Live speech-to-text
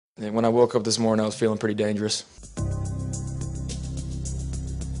And when I woke up this morning, I was feeling pretty dangerous.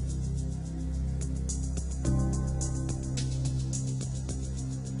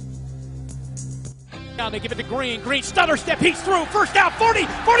 Now they give it to Green. Green stutter step. He's through. First down. 40,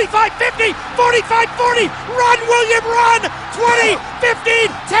 45, 50, 45, 40. Run, William, run. 20, 15,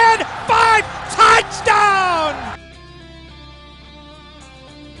 10, 5. Touchdown.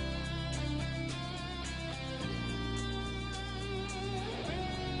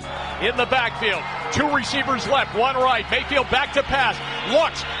 In the backfield, two receivers left, one right. Mayfield back to pass,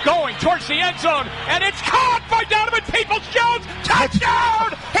 looks, going towards the end zone, and it's caught by Donovan Peoples-Jones.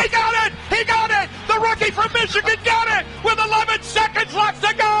 Touchdown! He got it! He got it! The rookie from Michigan got it with 11 seconds left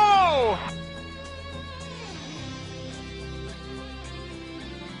to go!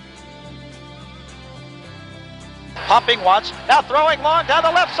 Popping once, now throwing long down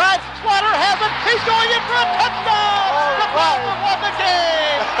the left side. Slaughter has it. He's going in for a touchdown. The Falcons won the game.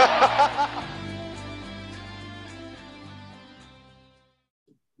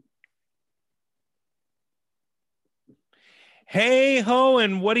 Hey ho,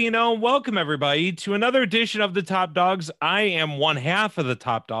 and what do you know? Welcome everybody to another edition of the Top Dogs. I am one half of the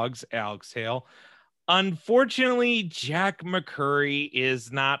Top Dogs, Alex Hale. Unfortunately, Jack McCurry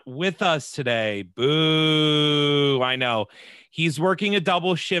is not with us today. Boo. I know. He's working a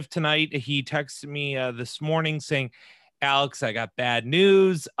double shift tonight. He texted me this morning saying, Alex, I got bad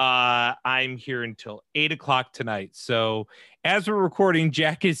news. I'm here until 8 o'clock tonight. So as we're recording,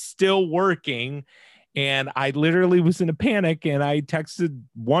 Jack is still working. And I literally was in a panic and I texted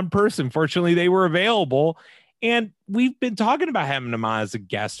one person. Fortunately, they were available. And we've been talking about having him on as a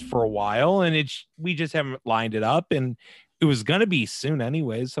guest for a while, and we just haven't lined it up. And it was going to be soon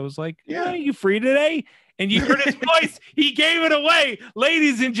anyways. So I was like, yeah, are you free today? And you heard his voice. He gave it away.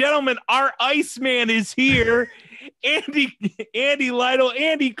 Ladies and gentlemen, our Iceman is here. Andy Lytle,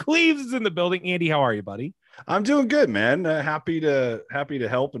 Andy Cleves is in the building. Andy, how are you, buddy? I'm doing good, man. Happy to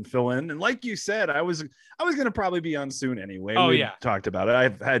help and fill in. And like you said, I was going to probably be on soon anyway. Oh, we talked about it.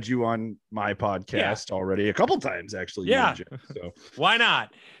 I've had you on my podcast already a couple times, actually. Yeah. So why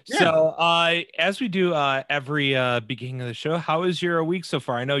not? Yeah. So as we do every beginning of the show, how is your week so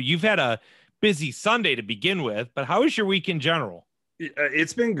far? I know you've had a busy Sunday to begin with, but how is your week in general?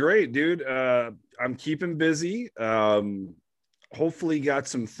 It's been great, dude. I'm keeping busy. Hopefully got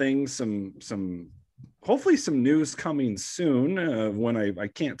some things, hopefully some news coming soon when I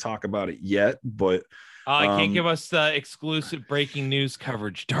can't talk about it yet, but I can't give us the exclusive breaking news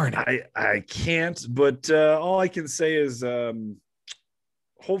coverage. Darn it. I can't, but all I can say is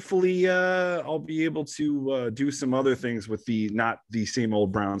hopefully I'll be able to do some other things with the Not the Same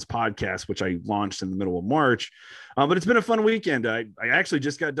Old Browns podcast, which I launched in the middle of March. But it's been a fun weekend. I actually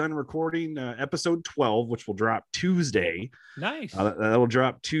just got done recording episode 12, which will drop Tuesday. Nice. That will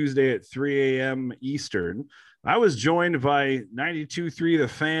drop Tuesday at 3 a.m. Eastern. I was joined by 92.3 The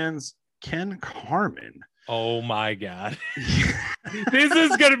Fans, Ken Carman. Oh my God. This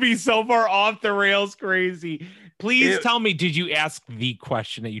is going to be so far off the rails crazy. Please tell me, did you ask the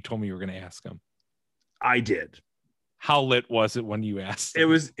question that you told me you were going to ask him? I did. How lit was it when you asked him? It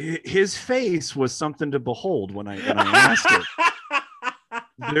was, his face was something to behold when I asked it.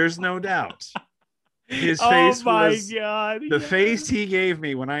 There's no doubt. His face was God. The face he gave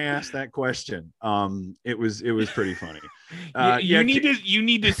me when I asked that question. It was pretty funny. You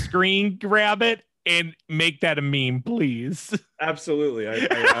need to screen grab it and make that a meme, please. Absolutely.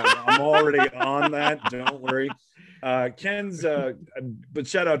 I'm already on that. Don't worry. Ken's but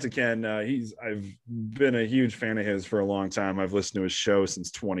shout out to Ken. I've been a huge fan of his for a long time. I've listened to his show since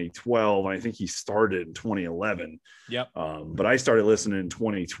 2012. I think he started in 2011. Yep. But I started listening in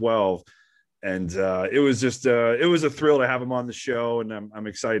 2012, and it was just it was a thrill to have him on the show, and I'm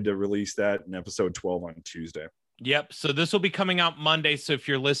excited to release that in episode 12 on Tuesday. Yep. So this will be coming out Monday. So if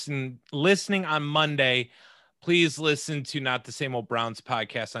you're listening on Monday, please listen to Not the Same Old Browns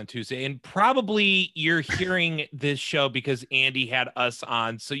podcast on Tuesday. And probably you're hearing this show because Andy had us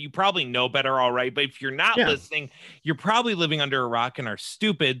on. So you probably know better. All right. But if you're not listening, you're probably living under a rock and are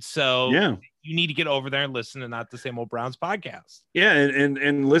stupid. So you need to get over there and listen to Not the Same Old Browns podcast. Yeah.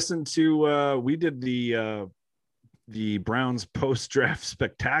 And listen to, we did the Browns post-draft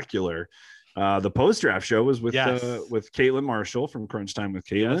spectacular. The post-draft show was with Caitlin Marshall from Crunch Time with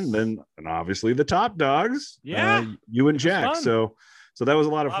Caitlin, and obviously the Top Dogs, you and Jack. So that was a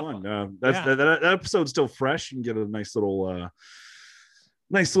lot of fun. That episode's still fresh. You can get a nice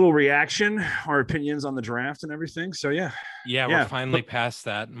little reaction, our opinions on the draft and everything. So we're finally past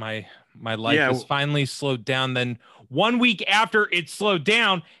that. My life has finally slowed down. Then 1 week after it slowed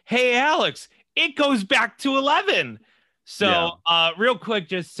down, hey Alex, it goes back to 11. So, real quick,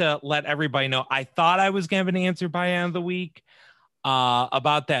 just to let everybody know, I thought I was going to have an answer by end of the week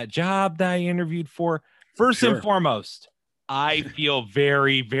about that job that I interviewed for. First and foremost, I feel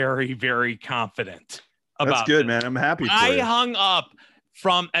very, very, very confident about That's good, this. man. I'm happy for I you. hung up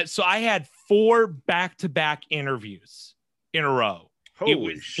so I had 4 back-to-back interviews in a row. It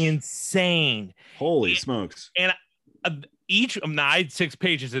was insane. Holy smokes. And I had 6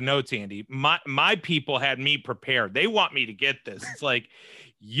 pages of notes, Andy. My people had me prepared. They want me to get this. It's like,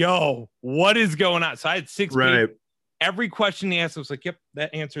 yo, what is going on? So I had 6 pages. Every question they asked, I was like, yep,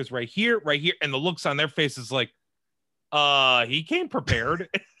 that answer is right here. And the looks on their faces like, he came prepared.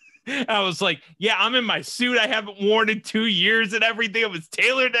 I was like, yeah, I'm in my suit. I haven't worn it 2 years and everything. It was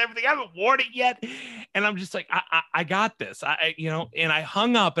tailored and everything. I haven't worn it yet. And I'm just like, I got this. And I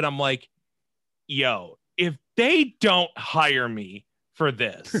hung up and I'm like, yo, if they don't hire me for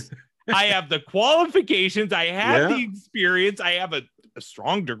this, I have the qualifications. I have the experience. I have a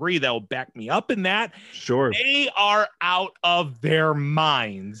strong degree that will back me up in that. Sure. They are out of their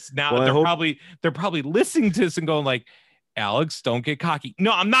minds. Now they're probably listening to this and going like, Alex, don't get cocky.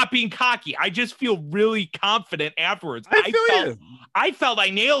 No, I'm not being cocky. I just feel really confident afterwards. I felt I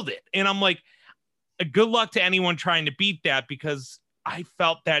nailed it. And I'm like, good luck to anyone trying to beat that, because I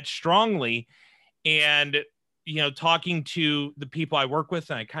felt that strongly. And, talking to the people I work with,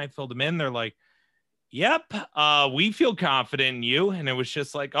 and I kind of filled them in, they're like, yep, we feel confident in you. And it was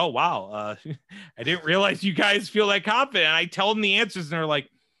just like, oh, wow. I didn't realize you guys feel that confident. And I tell them the answers and they're like,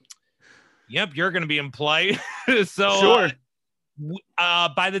 yep, you're going to be in play. So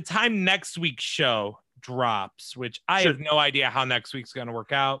by the time next week's show drops, which I have no idea how next week's going to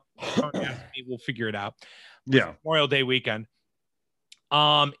work out. Don't ask me, we'll figure it out. Yeah. Memorial Day weekend.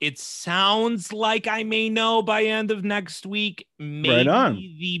 It sounds like I may know by end of next week,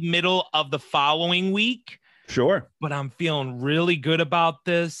 maybe the middle of the following week. Sure. But I'm feeling really good about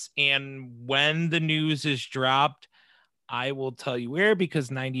this. And when the news is dropped, I will tell you where, because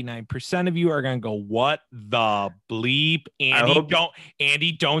 99% of you are going to go, what the bleep?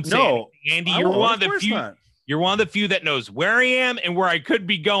 Andy, don't say it. Andy, you're one of the few. You're one of the few that knows where I am and where I could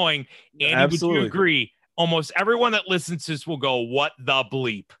be going. Andy, absolutely. Would you agree? Almost everyone that listens to this will go, what the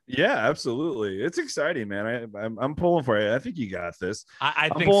bleep? Yeah, absolutely. It's exciting, man. I'm pulling for you. I think you got this. I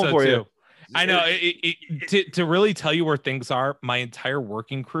think so too. You. I know to really tell you where things are. My entire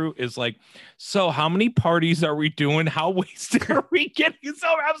working crew is like, so how many parties are we doing? How wasted are we getting? So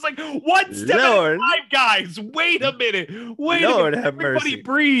I was like, 1 step at a time, guys. Wait a minute. Everybody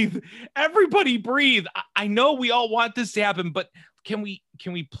breathe. Everybody breathe. I know we all want this to happen, but can we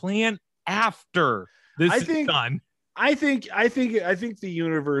plan after this is done? I think the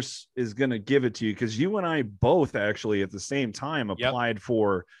universe is going to give it to you, because you and I both actually at the same time applied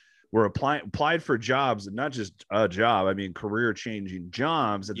for jobs, and not just a job. I mean, career changing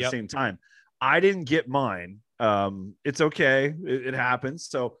jobs at the same time. I didn't get mine. It's okay. It happens.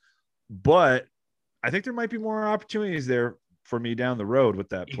 So, but I think there might be more opportunities there for me down the road with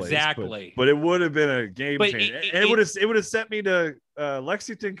that place. Exactly. But it would have been a game changer. It would have sent me to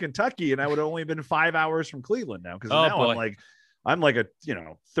Lexington, Kentucky, and I would have only been 5 hours from Cleveland now, because I'm like a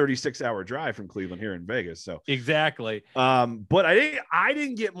 36-hour drive from Cleveland here in Vegas. So exactly. But I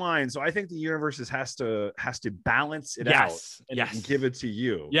didn't get mine, so I think the universe has to balance it out and give it to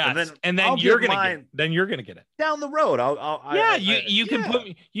you. Yeah, and then you're gonna get it down the road. You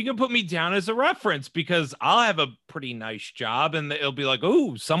can put me down as a reference, because I'll have a pretty nice job, and it'll be like,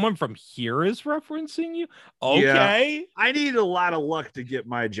 oh, someone from here is referencing you. Okay. Yeah. I need a lot of luck to get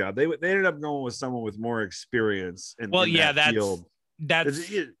my job. They ended up going with someone with more experience in that field.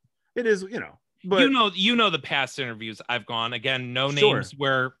 It is, but the past interviews I've gone, again, no names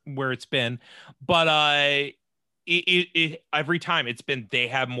where it's been, but it every time it's been, they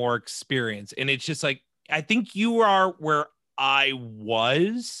have more experience, and it's just like, I think you are where I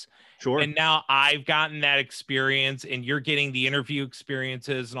was. Sure. And now I've gotten that experience, and you're getting the interview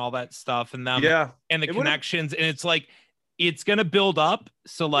experiences and all that stuff, and them and the connections, and it's like, it's going to build up.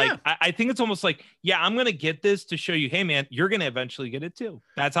 So I think it's almost like, I'm going to get this to show you, hey man, you're going to eventually get it too.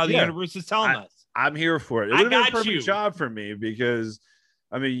 That's how the universe is telling us. I'm here for it. It would have been a perfect job for me, because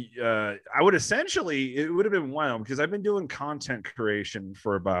I mean, it would have been wild, because I've been doing content creation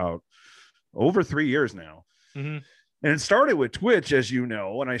for about over 3 years now. Mm-hmm. And it started with Twitch, as you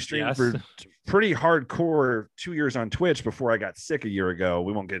know, and I streamed for pretty hardcore 2 years on Twitch before I got sick a year ago.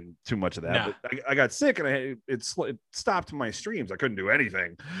 We won't get into too much of that, but I got sick, and it stopped my streams. I couldn't do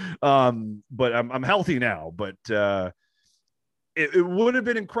anything. But I'm healthy now. But it would have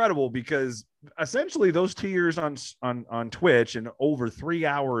been incredible because essentially those 2 years on Twitch and over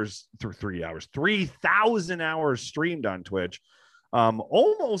 3,000 hours streamed on Twitch,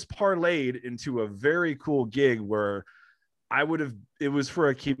 almost parlayed into a very cool gig where it was for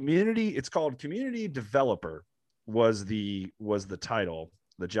a community. It's called community developer was the title,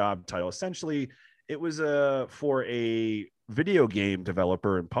 the job title. Essentially it was for a video game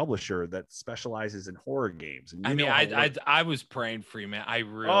developer and publisher that specializes in horror games. And I was praying for you, man. I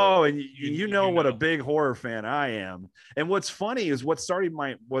really. Oh, and you know what a big horror fan I am. And what's funny is what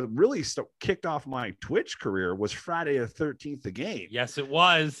really kicked off my Twitch career was Friday the 13th, the game. Yes, it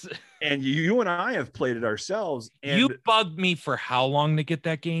was. And you and I have played it ourselves. And you bugged me for how long to get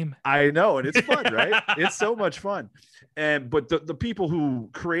that game? I know, and it's fun, right? It's so much fun. But the people who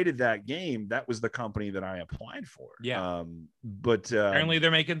created that game, that was the company that I applied for. Yeah. But apparently they're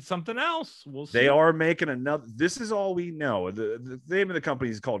making something else. We'll see. They are making another. This is all we know. The name of the company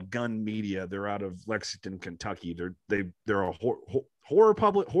is called Gun Media. They're out of Lexington, Kentucky. They're a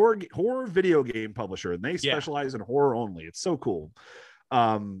horror video game publisher, and they specialize in horror only. It's so cool.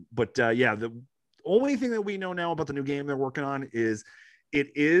 The only thing that we know now about the new game they're working on is it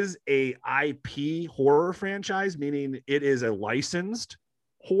is a IP horror franchise, meaning it is a licensed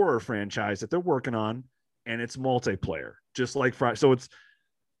horror franchise that they're working on, and it's multiplayer, just like Friday. So it's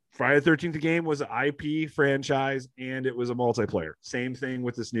Friday the 13th. The game was an IP franchise, and it was a multiplayer. Same thing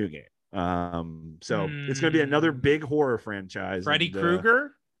with this new game. So it's going to be another big horror franchise. Freddy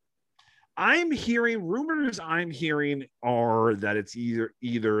Krueger. Rumors I'm hearing are that it's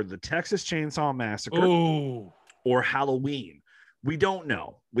either the Texas Chainsaw Massacre or Halloween. We don't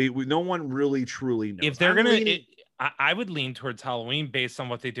know. We no one really truly knows. If they're I would lean towards Halloween based on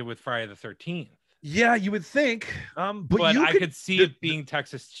what they did with Friday the 13th. Yeah, you would think. But I could see it being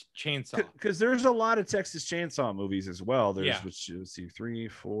Texas Chainsaw, because there's a lot of Texas Chainsaw movies as well. There's let's see, 3,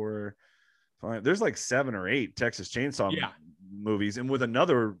 4, 5. There's like 7 or 8 Texas Chainsaw movies, and with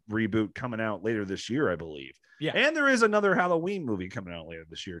another reboot coming out later this year, I believe. Yeah, and there is another Halloween movie coming out later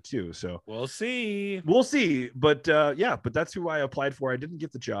this year too. So we'll see. But but that's who I applied for. I didn't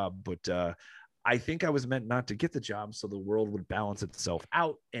get the job, but I think I was meant not to get the job, so the world would balance itself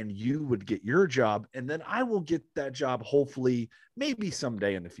out and you would get your job, and then I will get that job, hopefully, maybe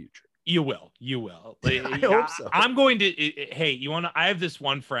someday in the future. You will. I hope so. I'm going to. Hey, I have this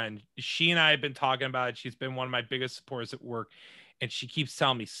one friend. She and I have been talking about it. She's been one of my biggest supporters at work, and she keeps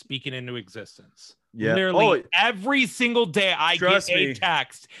telling me, speak it into existence. Yeah. Literally every single day I get a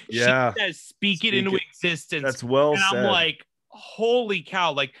text. Yeah. She says, speak it into existence. That's well said. I'm like, holy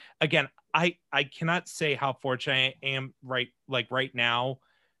cow. Like, again, I cannot say how fortunate I am right now.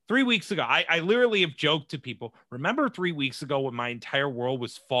 3 weeks ago, I literally have joked to people, remember 3 weeks ago when my entire world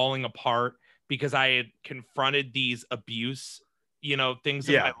was falling apart because I had confronted these abuse, things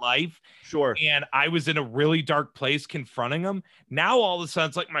in my life. Sure. And I was in a really dark place confronting them. Now, all of a sudden,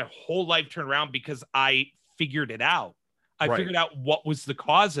 it's like my whole life turned around because I figured it out. I figured out what was the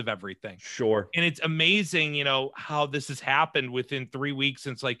cause of everything. Sure. And it's amazing, how this has happened within 3 weeks.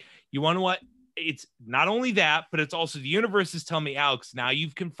 And it's like, you want to know what? It's not only that, but it's also the universe is telling me, Alex, now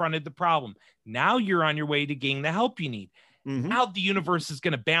you've confronted the problem. Now you're on your way to getting the help you need. Mm-hmm. Now the universe is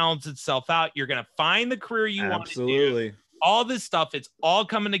going to balance itself out. You're going to find the career you want to do. All this stuff, it's all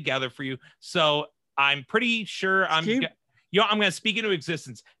coming together for you. So I'm pretty sure I'm going to speak into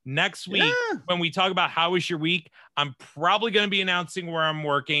existence next week. When we talk about how was your week, I'm probably going to be announcing where I'm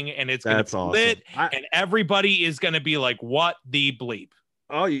working, and it's going to be lit, and everybody is going to be like, what the bleep?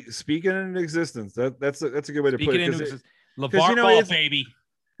 Oh, speaking in existence. That's a good way to put it. LeVar Ball, baby.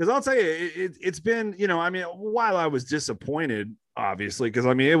 Because I'll tell you, it's been, while I was disappointed, obviously, because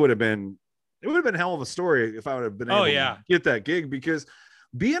it would have been a hell of a story if I would have been able to get that gig, because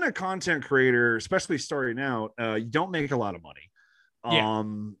being a content creator, especially starting out, you don't make a lot of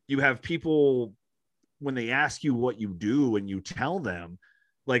money. You have people, when they ask you what you do and you tell them,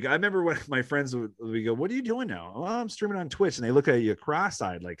 like, I remember when my friends would go, what are you doing now? Oh, I'm streaming on Twitch. And they look at you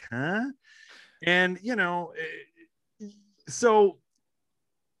cross-eyed like, huh? And, so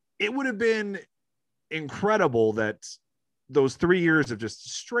it would have been incredible that those 3 years of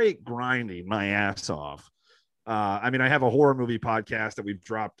just straight grinding my ass off. I have a horror movie podcast that we've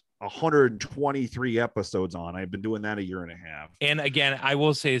dropped 123 episodes on. I've been doing that a year and a half. And again, I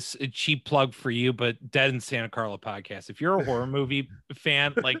will say it's a cheap plug for you, but Dead in Santa Carla podcast. If you're a horror movie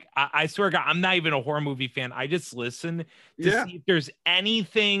fan, like I swear to God, I'm not even a horror movie fan. I just listen to see if there's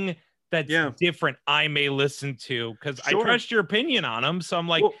anything that's different I may listen to, because I trust your opinion on them. So I'm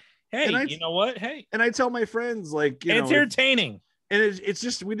like, hey, you know what? Hey. And I tell my friends, like, it's entertaining. And it's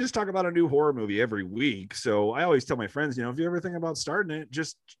just, we just talk about a new horror movie every week. So I always tell my friends, if you ever think about starting it,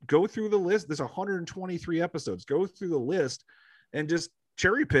 just go through the list. There's 123 episodes. Go through the list and just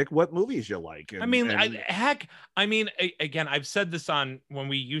cherry pick what movies you like. Again, I've said this on when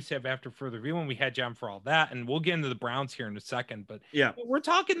we used to have After Further Review, when we had you on for all that, and we'll get into the Browns here in a second, but yeah, we're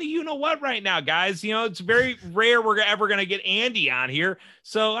talking to what right now, guys. It's very rare we're ever going to get Andy on here.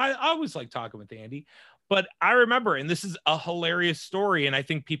 So I always like talking with Andy. But I remember, and this is a hilarious story, and I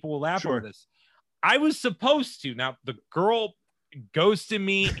think people will laugh over this. I was supposed to. Now, the girl ghosted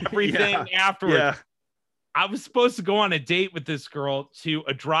me, everything afterwards. Yeah. I was supposed to go on a date with this girl to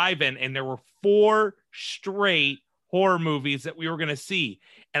a drive-in, and there were 4 straight horror movies that we were going to see.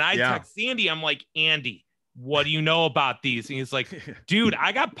 And I text Andy. I'm like, Andy, what do you know about these? And he's like, dude,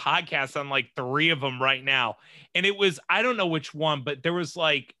 I got podcasts on like 3 of them right now. And it was, I don't know which one, but there was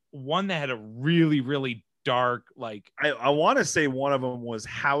like one that had a really, really dark, like I want to say one of them was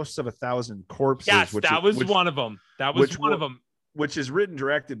House of a Thousand Corpses. Yes, that was one of them. That was one of them. Which is written,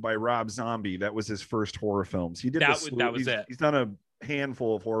 directed by Rob Zombie. That was his first horror films. He did that was it. He's done a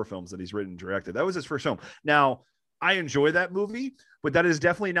handful of horror films that he's written and directed. That was his first film. Now, I enjoy that movie, but that is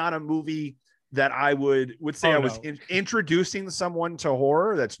definitely not a movie that I would say was introducing someone to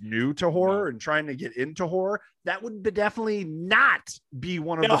horror that's new to horror and trying to get into horror. That would definitely not be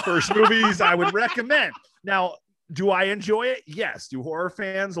one of the first movies I would recommend. Now, do I enjoy it? Yes. Do horror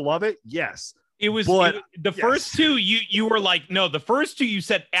fans love it? Yes. It was the first 2. You were like, no, the first 2 you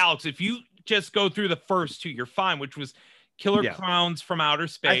said, Alex, if you just go through the first 2, you're fine, which was Killer Clowns from Outer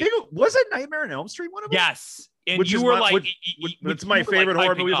Space. I think was it Nightmare on Elm Street, one of them? Yes. And you were like, it's my favorite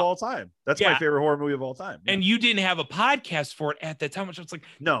horror movie of all time. That's my favorite horror movie of all time. And you didn't have a podcast for it at that time, which I was like,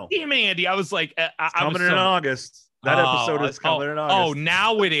 no, damn it, Andy. I was like, coming in August. That episode is coming in August. Oh,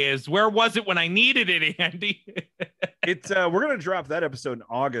 now it is. Where was it when I needed it, Andy? We're gonna drop that episode in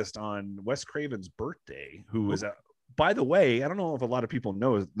August on Wes Craven's birthday, who was by the way, I don't know if a lot of people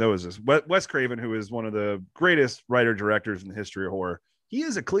knows this. Wes Craven, who is one of the greatest writer-directors in the history of horror, he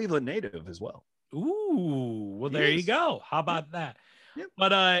is a Cleveland native as well. Ooh, well, there you go. How about that? Yep.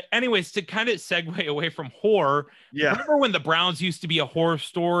 But anyways, to kind of segue away from horror, remember when the Browns used to be a horror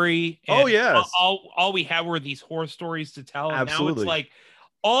story? Oh, yes. All we had were these horror stories to tell. And absolutely. Now it's like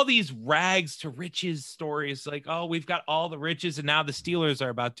all these rags to riches stories. Like, oh, we've got all the riches, and now the Steelers are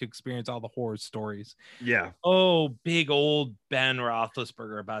about to experience all the horror stories. Yeah. Oh, big old Ben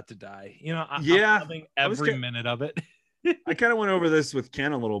Roethlisberger about to die. I'm loving every minute of it. I kind of went over this with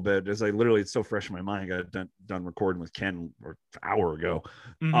Ken a little bit, as it's so fresh in my mind. I got done recording with Ken an hour ago.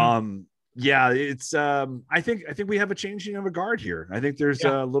 Mm-hmm. It's I think we have a changing of a guard here. I think there's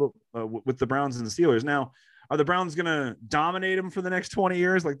a little with the Browns and the Steelers. Now, are the Browns going to dominate them for the next 20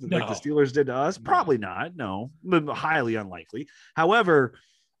 years like the Steelers did to us? Probably not. No, highly unlikely. However,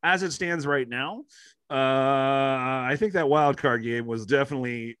 as it stands right now, I think that wild card game was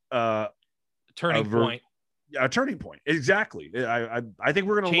definitely turning point. A turning point. Exactly. I think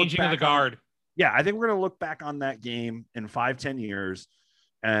we're going to changing of the guard. I think we're going to look back on that game in 5-10 years,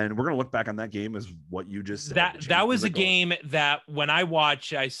 and we're going to look back on that game as what you just said. That was a game that when I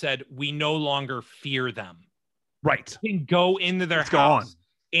watched, I said, we no longer fear them. Right. We can go into their house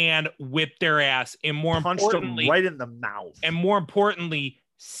and whip their ass, and more importantly, right in the mouth. And more importantly,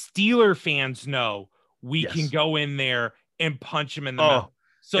 Steeler fans know we can go in there and punch them in the mouth.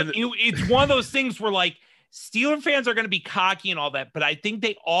 So it's one of those things where like Steeler fans are going to be cocky and all that, but I think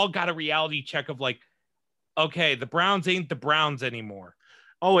they all got a reality check of like, okay, the Browns ain't the Browns anymore.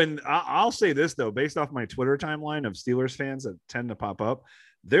 Oh, and I'll say this though, based off my Twitter timeline of Steelers fans that tend to pop up,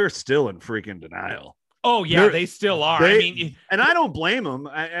 they're still in freaking denial. Oh yeah, they still are. And I don't blame them.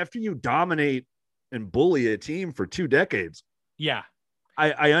 After you dominate and bully a team for 2 decades. Yeah.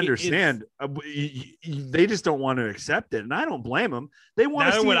 I understand. They just don't want to accept it, and I don't blame them. They want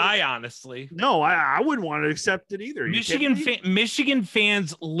to. Neither would I, honestly. No, I wouldn't want to accept it either. Michigan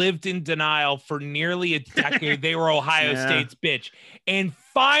fans lived in denial for nearly a decade. They were Ohio State's bitch, and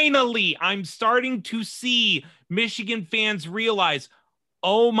finally, I'm starting to see Michigan fans realize,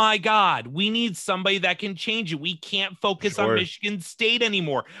 oh my God, we need somebody that can change it. We can't focus on Michigan State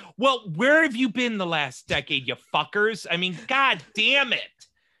anymore. Well, where have you been the last decade, you fuckers? I mean, God damn it.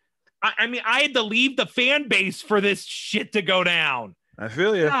 I mean, I had to leave the fan base for this shit to go down. I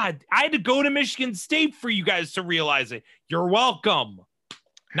feel you. God, I had to go to Michigan State for you guys to realize it. You're welcome.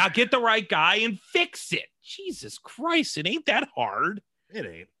 Now get the right guy and fix it. Jesus Christ, it ain't that hard. It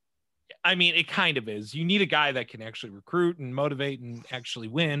ain't. I mean, it kind of is. You need a guy that can actually recruit and motivate and actually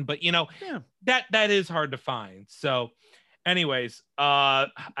win. But, that is hard to find. So Anyways, I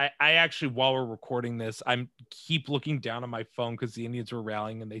actually, while we're recording this, I'm keep looking down on my phone because the Indians were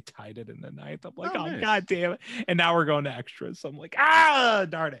rallying and they tied it in the ninth. I'm like, nice. God damn it. And now we're going to extras. So I'm like,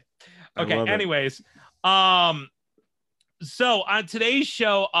 darn it. Okay. Anyways, so on today's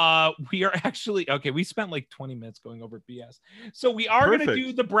show, we are actually, we spent like 20 minutes going over BS. So we are going to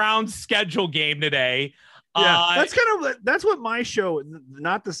do the Browns schedule game today. Yeah, that's what my show,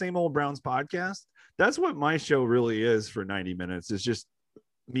 not the Same Old Browns podcast. That's what my show really is for 90 minutes. It's just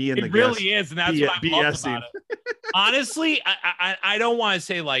me and the guest. It really is, and that's what I love about it. Honestly, I don't want to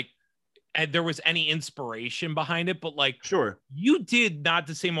say like there was any inspiration behind it, but like, sure, you did Not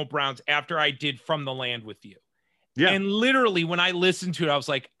the Same Old Browns after I did From the Land with you. Yeah. And literally when I listened to it, I was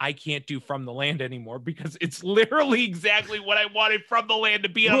like, I can't do From the Land anymore because it's literally exactly what I wanted From the Land to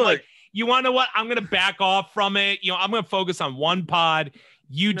be. I'm like, you want to know what? I'm going to back off from it. You know, I'm going to focus on one pod.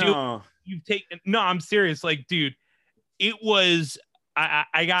 You do. You've taken. No, I'm serious. Like, dude, it was.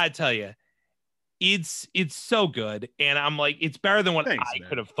 I gotta tell you, it's so good, and I'm like, it's better than what I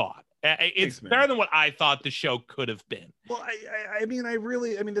could have thought. It's better than what I thought the show could have been. Well, I mean,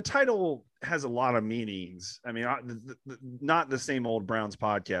 the title has a lot of meanings. I mean, not the Same Old Browns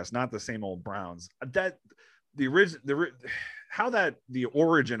podcast, not the Same Old Browns. That the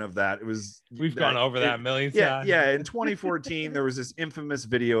origin of that, it was. We've gone over that a million times. Yeah. In 2014, there was this infamous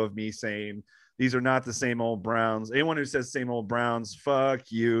video of me saying, "These are not the same old Browns. Anyone who says same old Browns,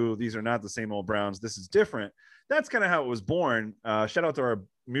 fuck you. These are not the same old Browns. This is different." That's kind of how it was born. Shout out to our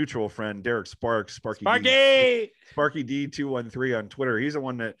mutual friend Derek Sparks, Sparky D213 on Twitter. He's the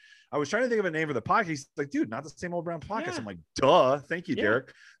one that I was trying to think of a name for the podcast. He's like, dude, not the Same Old Browns podcast. Yeah. I'm like, duh. Thank you,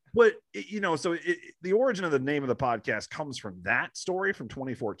 Derek. But so the origin of the name of the podcast comes from that story from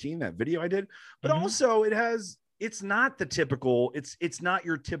 2014, that video I did. But also it's not the typical. It's not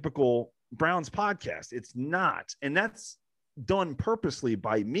your typical Browns podcast. It's not, and that's done purposely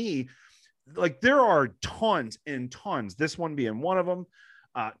by me. Like, there are tons and tons, this one being one of them,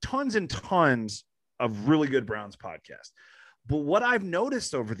 tons and tons of really good Browns podcasts. But what I've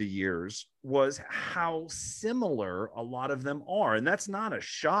noticed over the years was how similar a lot of them are. And that's not a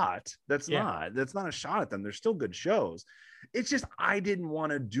shot. That's not a shot at them. They're still good shows. It's just, I didn't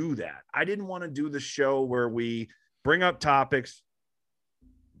want to do that. I didn't want to do the show where we bring up topics,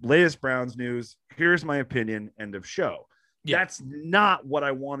 latest Browns news, here's my opinion, end of show. Yeah. That's not what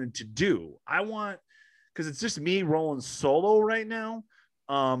I wanted to do. Because it's just me rolling solo right now.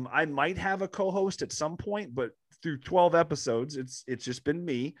 I might have a co-host at some point, but through 12 episodes, it's just been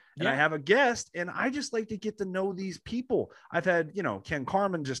me, and I have a guest, and I just like to get to know these people. I've had, Ken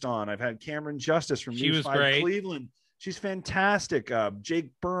Carman just on. I've had Cameron Justice from News 5 Cleveland. She's fantastic. Jake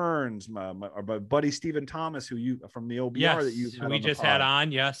Burns, my buddy Stephen Thomas, from the OBR that you've had. We just had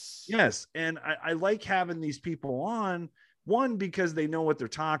on. Yes. And I like having these people on. One, because they know what they're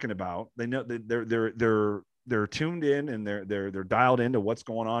talking about. They know that they're tuned in, and they're dialed into what's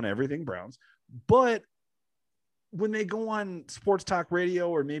going on, everything Browns. But when they go on Sports Talk Radio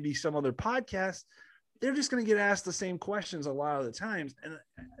or maybe some other podcast, they're just going to get asked the same questions a lot of the times. And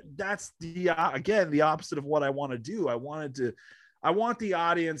that's the opposite of what I want to do. I want the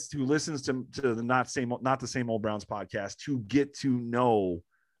audience who listens to the Not the Same Old Browns podcast to get to know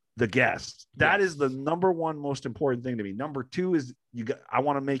the guest. That is the number one most important thing to me. Number two is I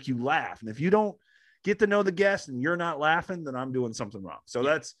want to make you laugh. And if you don't get to know the guest and you're not laughing, then I'm doing something wrong. So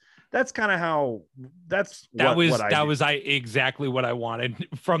that's kind of how exactly what I wanted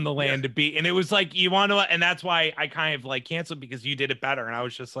From the Land to be. And it was like, and that's why I kind of like canceled, because you did it better. And I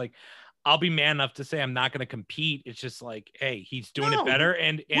was just like, I'll be man enough to say I'm not going to compete. It's just like, hey, he's doing it better.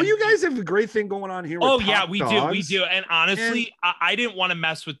 And well, you guys have a great thing going on here. We do. And honestly, I didn't want to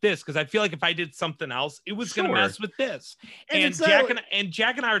mess with this, because I feel like if I did something else, it was going to mess with this. And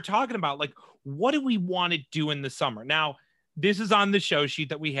Jack and I are talking about, like, what do we want to do in the summer? Now, this is on the show sheet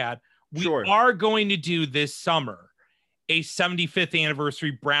that we had. We are going to do this summer a 75th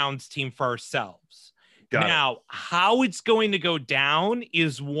anniversary Browns team for ourselves. Now, how it's going to go down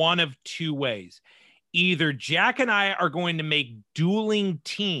is one of two ways. Either Jack and I are going to make dueling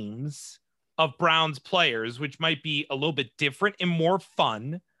teams of Browns players, which might be a little bit different and more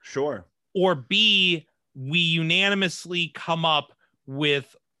fun. Sure. Or B, we unanimously come up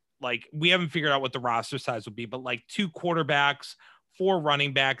with, like, we haven't figured out what the roster size will be, but like 2 quarterbacks, 4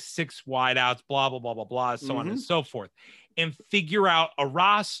 running backs, 6 wideouts, blah, blah, blah, blah, blah, so on and so forth, and figure out a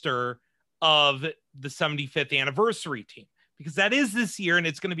roster of the 75th anniversary team, because that is this year, and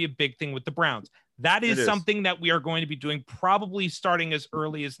it's going to be a big thing with the Browns. That is something that we are going to be doing probably starting as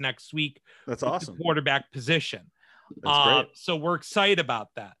early as next week. That's awesome. The quarterback position. That's great. So we're excited about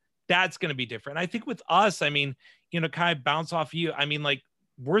that. That's going to be different. I think with us, I mean, kind of bounce off you. I mean, like,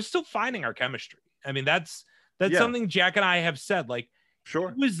 we're still finding our chemistry. I mean, that's something Jack and I have said, like, sure,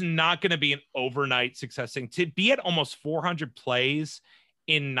 it was not going to be an overnight success thing. To be at almost 400 plays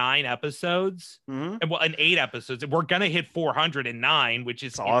in 9 episodes, and well, in 8 episodes, we're going to hit 409, which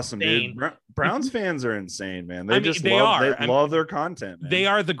is awesome, insane. dude. Browns fans are insane, man. They love their content, man. They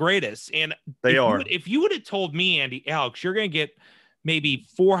are the greatest. And if you would have told me, Andy, Alex, you're going to get maybe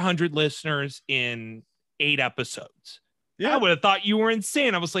 400 listeners in 8 episodes. I would have thought you were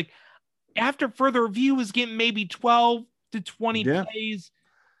insane. I was like, after further review was getting maybe 12 to 20 plays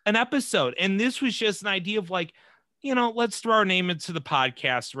an episode. And this was just an idea of like, let's throw our name into the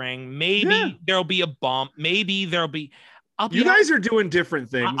podcast ring. Maybe there'll be a bump. Maybe there'll be. You guys are doing different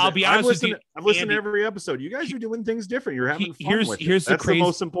things. I'll be honest with you. I've listened to every episode. You guys are doing things different. You're having fun with it. That's the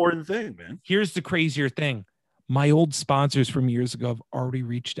most important thing, man. Here's the crazier thing. My old sponsors from years ago have already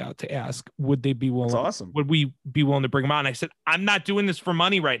reached out to ask, would they be willing? That's awesome. Would we be willing to bring them on? I said, I'm not doing this for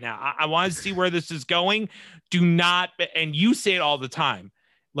money right now. I want to see where this is going. Do not. And you say it all the time.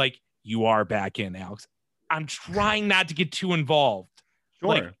 Like, you are back in, Alex. I'm trying not to get too involved. Sure.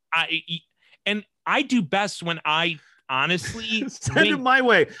 Like, I do best when I honestly send it my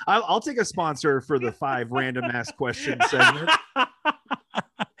way. I'll take a sponsor for the 5 random ask questions segment.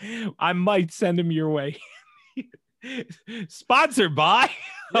 I might send them your way. Sponsored by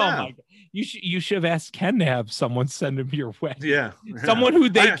Oh my God. You should have asked Ken to have someone send him your way. Yeah. Someone who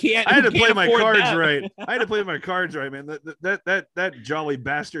they can't. I had to play my cards right. I had to play my cards right, man. That jolly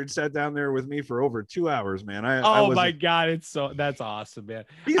bastard sat down there with me for over 2 hours, man. My God, that's awesome, man.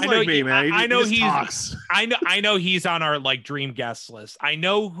 He's like me, man. I know he's on our like dream guest list. I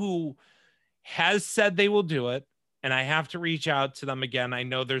know who has said they will do it, and I have to reach out to them again. I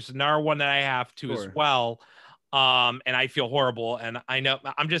know there's another one that I have to as well. And I feel horrible. And I know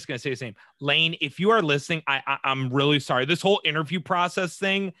I'm just going to say his name. Lane, if you are listening, I'm really sorry. This whole interview process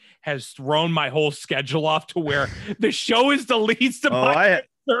thing has thrown my whole schedule off to where the show is the least of my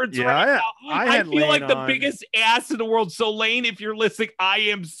concerns right now. I feel like the biggest ass in the world. So Lane, if you're listening, I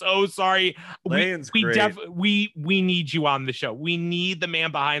am so sorry. Lane's great. We need you on the show. We need the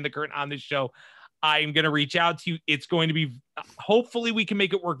man behind the curtain on the show. I'm going to reach out to you. It's going to be, hopefully we can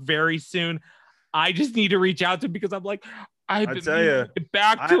make it work very soon. I just need to reach out to him because I'm like, I'm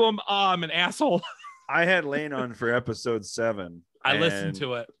an asshole. I had Lane on for episode 7. I listened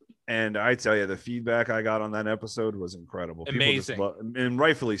to it. And I tell you, the feedback I got on that episode was incredible. Amazing. And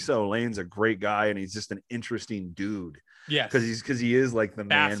rightfully so. Lane's a great guy and he's just an interesting dude. Yeah. Because he is like the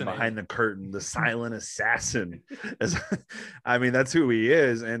man behind the curtain, the silent assassin. I mean, that's who he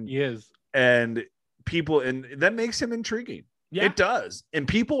is. And he is. And people, and that makes him intriguing. Yeah. It does. And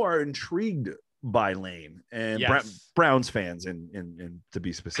people are intrigued by Lane and Browns fans, and to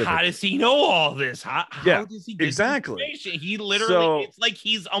be specific. How does he know all this? How does he get exactly? He literally, it's like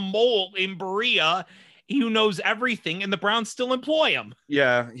he's a mole in Berea who knows everything, and the Browns still employ him.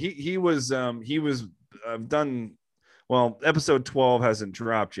 Yeah, he was done. Well, episode 12 hasn't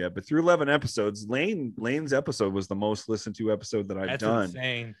dropped yet, but through 11 episodes, Lane's episode was the most listened to episode that I've done.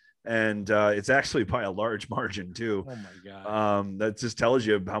 Insane. And it's actually by a large margin too. Oh my God. That just tells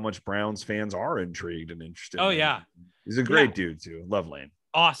you how much Browns fans are intrigued and interested. Oh yeah. He's a great dude too. Love Lane.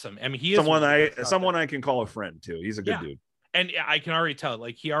 Awesome. I mean, he is someone I can call a friend too. He's a good dude. And I can already tell,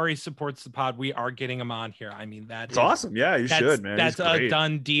 like, he already supports the pod. We are getting him on here. I mean, that's awesome. Yeah, you should, man. That's a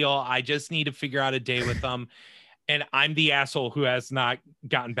done deal. I just need to figure out a day with them. And I'm the asshole who has not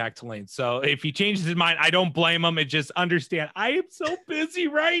gotten back to Lane. So if he changes his mind, I don't blame him. And just understand, I am so busy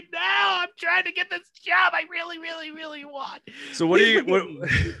right now. I'm trying to get this job I really, really, really want. So what do you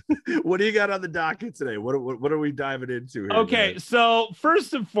got on the docket today? What are we diving into here? Okay, so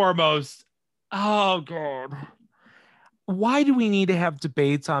first and foremost, oh God, why do we need to have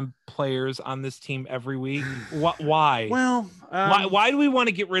debates on players on this team every week? Why? Well, why do we want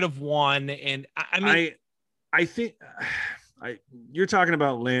to get rid of one? And I think you're talking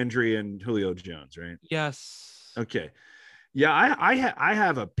about Landry and Julio Jones, right? Yes. Okay. Yeah, I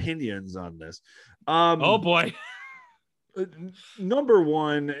have opinions on this. Oh boy. Number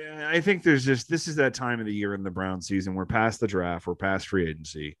one, I think this is that time of the year in the Brown season. We're past the draft. We're past free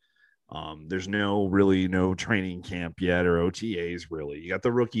agency. There's no training camp yet or OTAs really. You got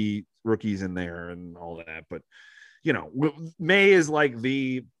the rookies in there and all that, but May is like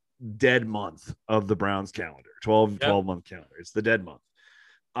the dead month of the Browns calendar, 12 month calendar. It's the dead month.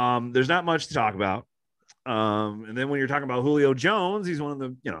 There's not much to talk about. And then when you're talking about Julio Jones, he's one of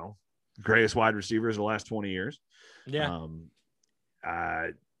the, greatest wide receivers of the last 20 years. Yeah.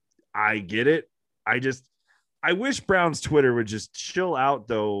 I get it. I wish Brown's Twitter would just chill out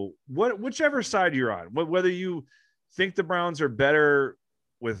though. Whichever side you're on, whether you think the Browns are better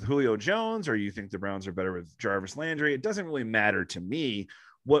with Julio Jones, or you think the Browns are better with Jarvis Landry, it doesn't really matter to me.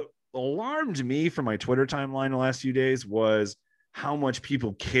 What alarmed me from my Twitter timeline the last few days was how much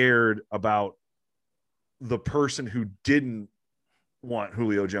people cared about the person who didn't want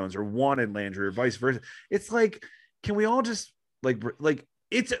Julio Jones or wanted Landry or vice versa. It's like, can we all just like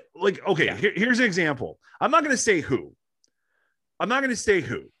it's like, okay, yeah. Here's an example. I'm not going to say who,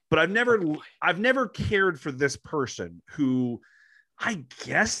 but I've never cared for this person who, I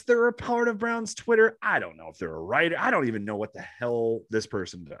guess they're a part of Brown's Twitter. I don't know if they're a writer. I don't even know what the hell this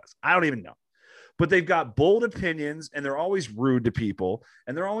person does. I don't even know. But they've got bold opinions, and they're always rude to people,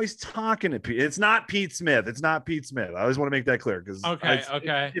 and they're always talking to people. It's not Pete Smith. I always want to make that clear because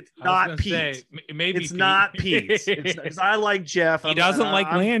it's not Pete. Maybe it's Pete. Not Pete. It's I like Jeff. He doesn't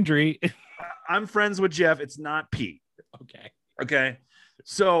like Landry. I'm friends with Jeff. It's not Pete. Okay.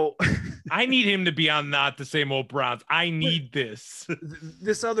 So I need him to be on Not the Same Old Browns. I need this.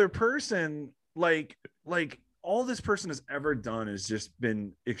 This other person, like all this person has ever done has just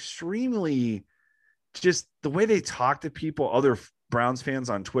been extremely, just the way they talk to people, other Browns fans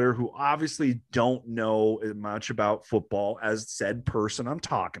on Twitter who obviously don't know as much about football as said person I'm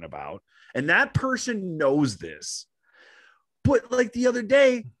talking about. And that person knows this. But like the other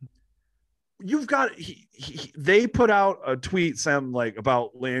day, you've got they put out a tweet like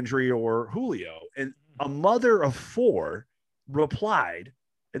about Landry or Julio, and a mother of 4 replied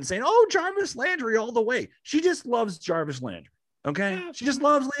and saying, "Oh, Jarvis Landry all the way." She just loves Jarvis Landry. Okay, she just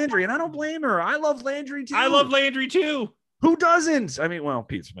loves Landry, and I don't blame her. I love Landry too. I love Landry too. Who doesn't? I mean, well,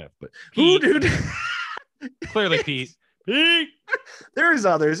 Pete Smith, but Pete. Who, dude? Clearly, Pete. There's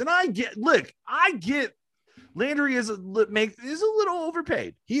others, and I get Landry is a little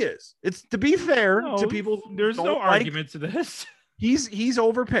overpaid. He is. It's, to be fair to people. There's no argument to this. He's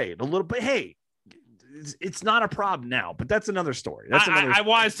overpaid a little bit. Hey, it's not a problem now, but that's another story. I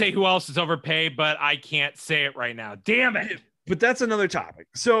want to say who else is overpaid, but I can't say it right now. Damn it. But that's another topic.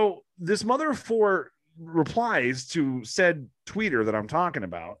 So this mother of 4 replies to said tweeter that I'm talking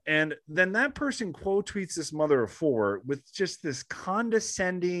about, and then that person quote tweets this mother of 4 with just this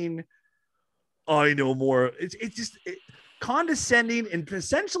condescending, I know more. It's just condescending and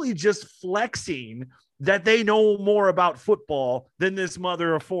essentially just flexing that they know more about football than this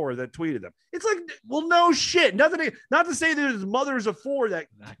mother of 4 that tweeted them. It's like, well, no shit. Not to say there's mothers of 4 that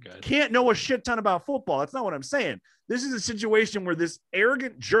can't know a shit ton about football. That's not what I'm saying. This is a situation where this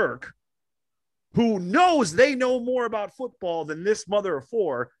arrogant jerk who knows they know more about football than this mother of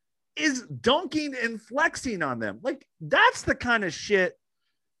 4 is dunking and flexing on them. Like, that's the kind of shit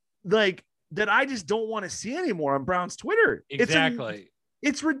like that I just don't want to see anymore on Brown's Twitter. Exactly.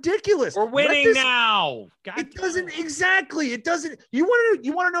 It's ridiculous. We're winning now. It doesn't. You want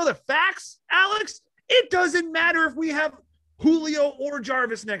to know the facts, Alex? It doesn't matter if we have Julio or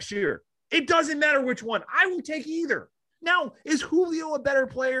Jarvis next year. It doesn't matter which one. I will take either. Now, is Julio a better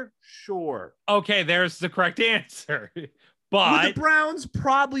player? Sure. Okay, there's the correct answer. But would the Browns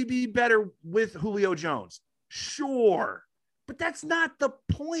probably be better with Julio Jones? Sure. But that's not the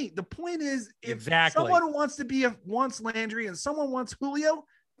point. The point is, if someone wants Landry and someone wants Julio,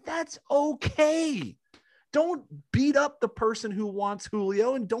 that's okay. Don't beat up the person who wants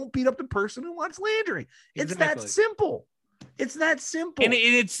Julio and don't beat up the person who wants Landry. It's that simple. It's that simple. And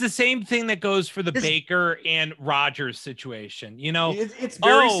it's the same thing that goes for the Baker and Rodgers situation. You know, it's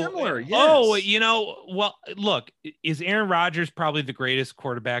very similar. Yes. Well, look, is Aaron Rodgers probably the greatest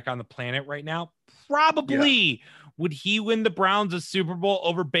quarterback on the planet right now? Probably. Yeah. Would he win the Browns a Super Bowl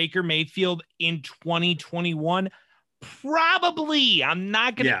over Baker Mayfield in 2021? Probably. I'm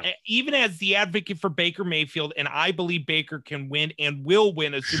not going to, even as the advocate for Baker Mayfield, and I believe Baker can win and will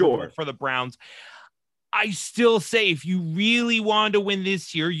win a Super Bowl for the Browns. I still say if you really wanted to win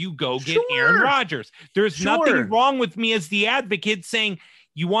this year, you go get Aaron Rodgers. There's nothing wrong with me as the advocate saying,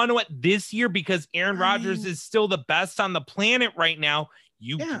 you want to what this year because Aaron Rodgers is still the best on the planet right now.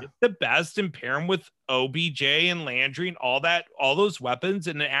 You get the best and pair him with OBJ and Landry and all those weapons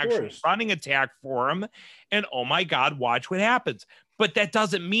and an actual running attack for him. And oh my God, watch what happens. But that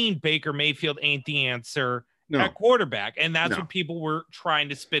doesn't mean Baker Mayfield ain't the answer at quarterback. And that's what people were trying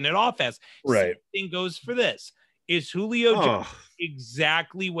to spin it off as. Right. Same thing goes for this. Is Julio Jones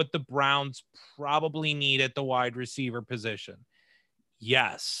exactly what the Browns probably need at the wide receiver position?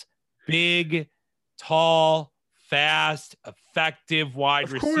 Yes. Big, tall, fast, effective wide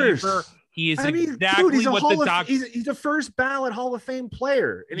receiver. He is exactly what the doctor. He's a first ballot Hall of Fame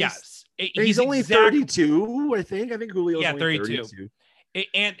player. And he's only 32. I think Julio's only 32.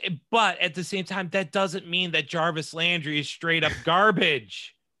 But at the same time, that doesn't mean that Jarvis Landry is straight up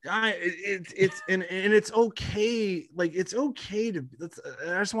garbage. it's okay. Like, it's okay to.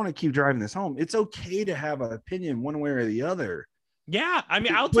 I just want to keep driving this home. It's okay to have an opinion one way or the other. Yeah, I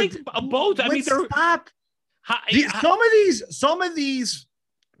mean, I'll take both. I mean, stop. Some of these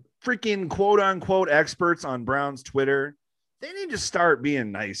freaking quote unquote experts on Brown's Twitter, they need to start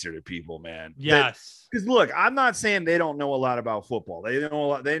being nicer to people, man. Yes. Because look, I'm not saying they don't know a lot about football. They know a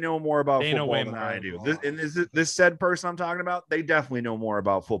lot. They know more about football than I do. This said person I'm talking about, they definitely know more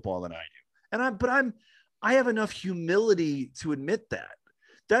about football than I do. I have enough humility to admit that.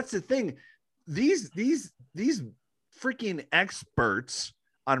 That's the thing. These freaking experts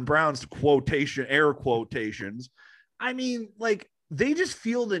on Brown's air quotations. I mean, like, they just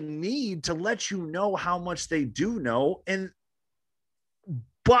feel the need to let you know how much they do know. And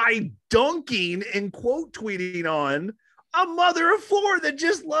by dunking and quote tweeting on a mother of four that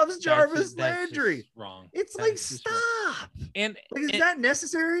just loves Jarvis Landry. Wrong. It's like, stop. Wrong. And is that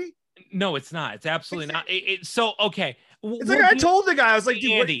necessary? No, it's not. It's absolutely not. So, okay. It's like, I told the guy, I was like,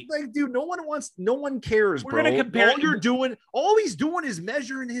 dude, no one cares, bro. We're going to compare. All he's doing is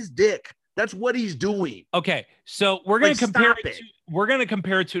measuring his dick. That's what he's doing. Okay. So we're going to compare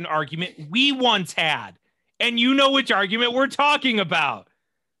it to an argument we once had. And you know which argument we're talking about.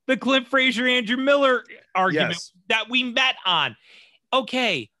 The Clint Frazier, Andrew Miller argument that we met on.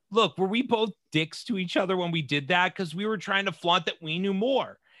 Okay. Look, were we both dicks to each other when we did that? Because we were trying to flaunt that we knew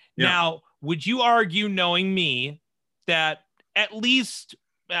more. Yeah. Now, would you argue, knowing me, that at least,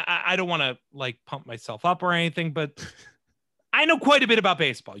 I don't want to like pump myself up or anything, but I know quite a bit about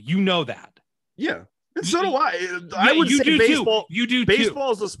baseball. You know that. Yeah. And so do I. I would say baseball. You do.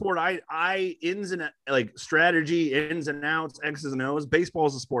 Baseball is a sport. I ins and like strategy, ins and outs, X's and O's. Baseball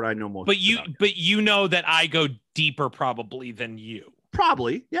is a sport I know most. But you know that I go deeper probably than you.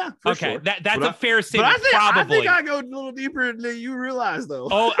 Probably, yeah. Okay, sure. That's a fair statement. But I think I go a little deeper than you realize, though.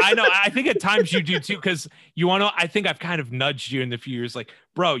 Oh, I know. I think at times you do too, because you want to. I think I've kind of nudged you in the few years, like,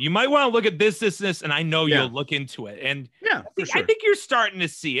 bro, you might want to look at this, and I know you'll look into it. And I think you're starting to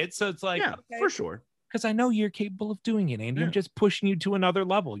see it. So it's like, okay. For sure. Because I know you're capable of doing it, Andy. I'm just pushing you to another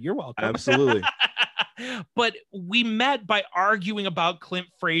level. You're welcome. Absolutely. But we met by arguing about Clint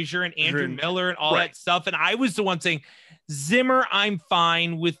Frazier and Andrew Miller and all that stuff. And I was the one saying, Zimmer, I'm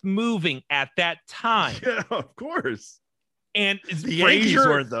fine with moving at that time. Yeah, of course. And the Yankees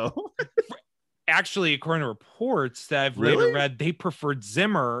weren't, though. Actually, according to reports that I've later read, they preferred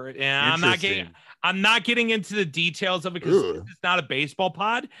Zimmer. And I'm not getting into the details of it because it's not a baseball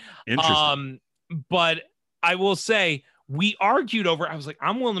pod. Interesting. But I will say, we argued over, I was like,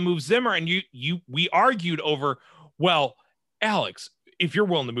 I'm willing to move Zimmer. And we argued over, well, Alex, if you're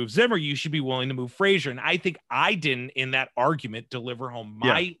willing to move Zimmer, you should be willing to move Frazier. And I think I didn't, in that argument, deliver home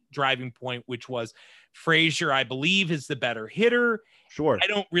my driving point, which was Frazier, I believe, is the better hitter. Sure. I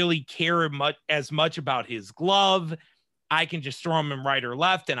don't really care as much about his glove. I can just throw him in right or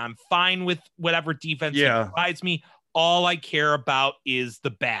left, and I'm fine with whatever defense he provides me. All I care about is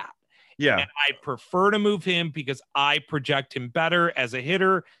the bat. Yeah. And I prefer to move him because I project him better as a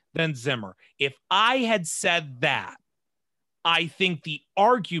hitter than Zimmer. If I had said that, I think the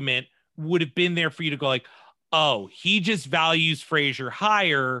argument would have been there for you to go like, oh, he just values Frazier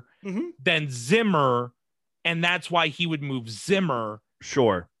higher than Zimmer, and that's why he would move Zimmer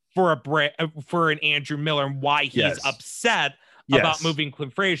for an Andrew Miller, and why he's upset about moving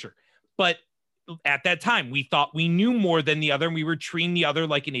Clint Frazier. But at that time, we thought we knew more than the other, and we were treating the other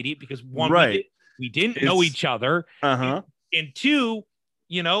like an idiot because one, we didn't know each other, and two,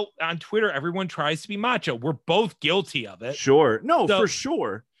 you know, on Twitter, everyone tries to be macho. We're both guilty of it. Sure. No, for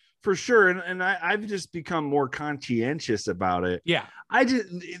sure. And I've just become more conscientious about it. Yeah. I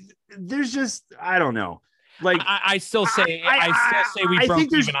don't know. Like, I still say we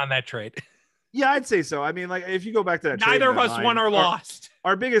broke even on that trade. Yeah, I'd say so. I mean, like, if you go back to that, neither of us won or lost.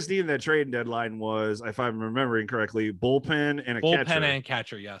 Our biggest need in that trading deadline was, if I'm remembering correctly, bullpen and a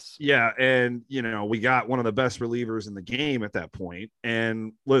catcher. Yes. Yeah. And, you know, we got one of the best relievers in the game at that point.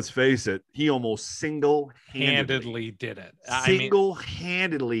 And let's face it, he almost single-handedly did it.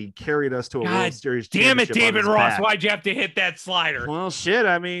 Single-handedly carried us to a World Series damn it, David Ross. Back. Why'd you have to hit that slider? Well, shit.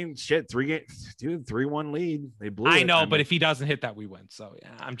 I mean, 3-1 lead. They blew it. I know, but if he doesn't hit that, we win. So, yeah,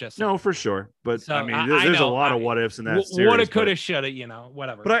 I'm just saying. No, for sure. But, so, I mean, there's a lot of what-ifs in that series. Woulda, coulda, shoulda, you know.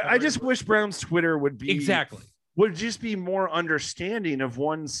 Whatever. But I just wish Brown's Twitter would just be more understanding of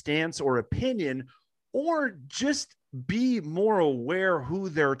one's stance or opinion, or just be more aware who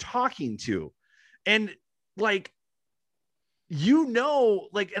they're talking to. And like, you know,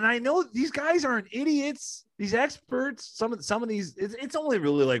 like, and I know these guys aren't idiots, these experts, some of these, it's only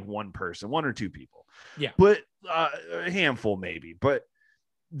really like one person, one or two people. Yeah. But a handful maybe. But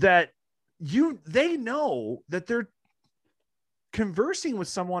that they know that they're conversing with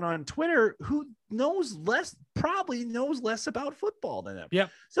someone on Twitter who probably knows less about football than them. Yeah.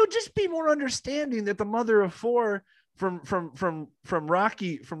 So just be more understanding that the mother of four from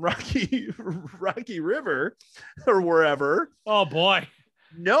Rocky River or wherever. Oh boy.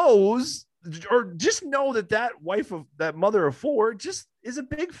 Knows, or just know that mother of four just is a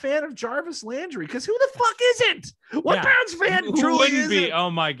big fan of Jarvis Landry, because who the fuck isn't? What Browns fan Who truly wouldn't isn't? be? Oh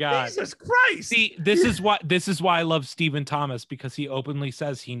my God. Jesus Christ. See, this is why I love Stephen Thomas, because he openly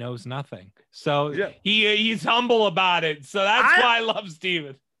says he knows nothing. So he's humble about it. So that's why I love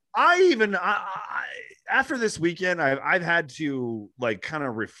Stephen. I after this weekend, I've had to like kind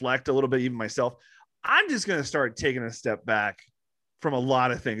of reflect a little bit, even myself. I'm just going to start taking a step back from a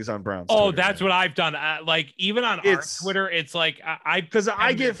lot of things on Browns. Oh, Twitter, that's what I've done. Like even on our Twitter, it's like I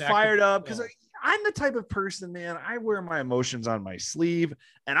get fired up because I'm the type of person, man. I wear my emotions on my sleeve,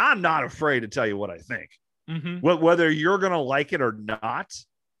 and I'm not afraid to tell you what I think. Mm-hmm. Whether you're going to like it or not,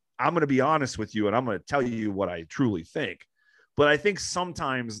 I'm going to be honest with you, and I'm going to tell you what I truly think. But I think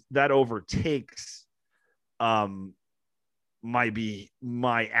sometimes that overtakes my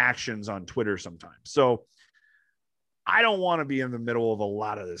actions on Twitter sometimes. So I don't want to be in the middle of a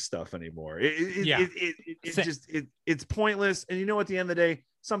lot of this stuff anymore. It's pointless. And you know, at the end of the day,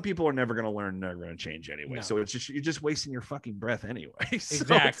 some people are never going to learn. They're going to change anyway. No. So it's just, you're just wasting your fucking breath anyway.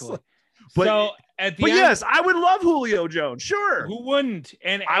 Exactly. But yes, I would love Julio Jones. Sure. Who wouldn't?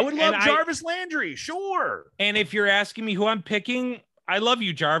 And I would love Jarvis Landry. Sure. And if you're asking me who I'm picking, I love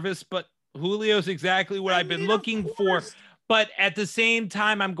you, Jarvis, but Julio's exactly what I've been looking for. But at the same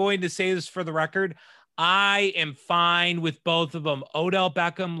time, I'm going to say this for the record. I am fine with both of them. Odell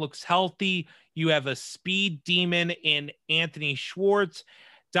Beckham looks healthy. You have a speed demon in Anthony Schwartz.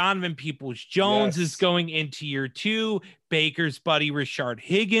 Donovan Peoples-Jones is going into year 2. Baker's buddy Rashard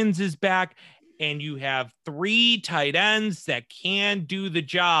Higgins is back. And you have 3 tight ends that can do the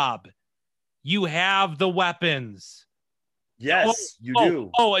job. You have the weapons. Yes, you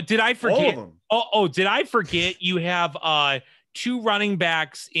do. Did I forget? All of them. Did I forget you have 2 running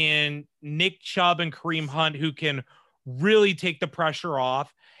backs in Nick Chubb and Kareem Hunt who can really take the pressure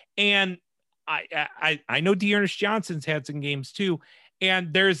off. And I know Dearness Johnson's had some games too.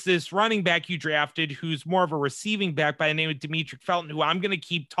 And there's this running back you drafted who's more of a receiving back by the name of Demetric Felton, who I'm going to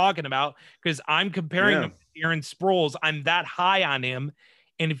keep talking about because I'm comparing him to Darren Sproles. I'm that high on him.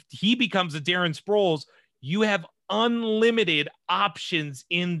 And if he becomes a Darren Sproles, you have unlimited options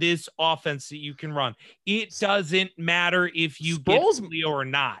in this offense that you can run. It doesn't matter if you get Julio or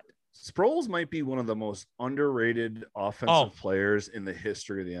not. Sproles might be one of the most underrated offensive players in the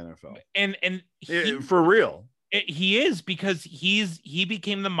history of the NFL. And for real. He is, because he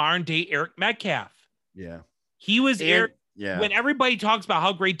became the modern day Eric Metcalf. Yeah. He was Eric. Yeah. When everybody talks about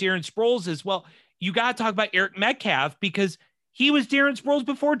how great Darren Sproles is, well, you got to talk about Eric Metcalf because he was Darren Sproles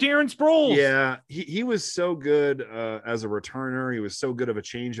before Darren Sproles. Yeah, he was so good as a returner. He was so good of a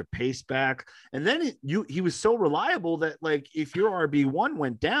change of pace back. And then he was so reliable that, like, if your RB1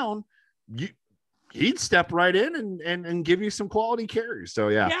 went down, he'd step right in and give you some quality carries. So,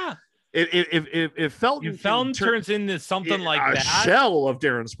 yeah. If Felton turns into something like a that, shell of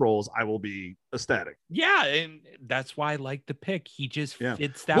Darren Sproles, I will be ecstatic. Yeah, and that's why I like the pick. He just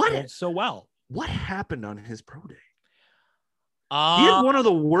fits that mold so well. What happened on his pro day? He had one of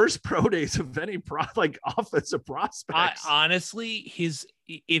the worst pro days of any offensive prospects. Honestly,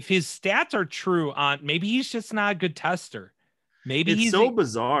 if his stats are true, maybe he's just not a good tester. Maybe it's so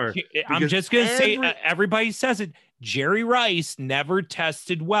bizarre. I'm just gonna say everybody says it. Jerry Rice never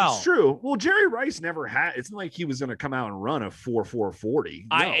tested well. It's true. Well, Jerry Rice never had. It's not like he was going to come out and run a 4.40.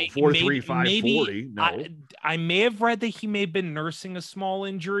 No, 4.35 40. No, I may have read that he may have been nursing a small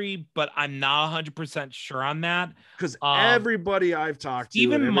injury, but I'm not 100% sure on that. Because everybody I've talked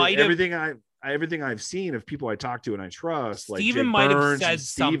to, everything I've seen of people I talk to and I trust, Steven might have said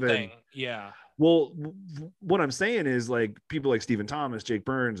something. Yeah. Well, what I'm saying is, like, people like Stephen Thomas, Jake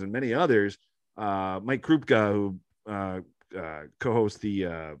Burns, and many others, Mike Krupka, who co-hosts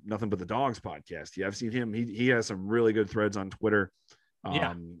the Nothing But the Dogs podcast. Yeah, I've seen him. He has some really good threads on Twitter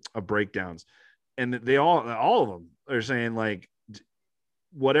of breakdowns, and they all of them are saying, like,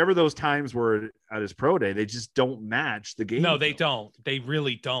 whatever those times were at his pro day, they just don't match the game. No, they don't. They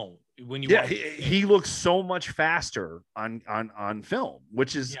really don't. When he looks so much faster on film,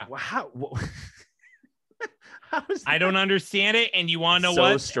 which is how I don't understand it, and you want to know so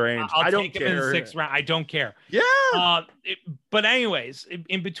what? Strange. I don't take care. him in the 6th round. I don't care. Yeah. But anyways,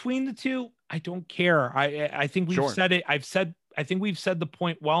 in between the two, I don't care. I think we've said it. I think we've said the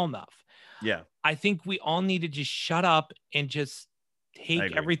point well enough. Yeah. I think we all need to just shut up and just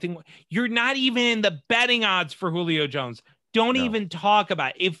Take everything. You're not even in the betting odds for Julio Jones. Don't even talk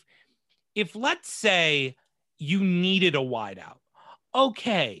about it. If let's say you needed a wideout,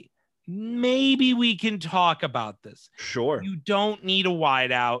 okay, maybe we can talk about this. Sure. You don't need a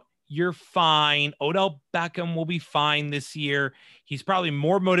wideout. You're fine. Odell Beckham will be fine this year. He's probably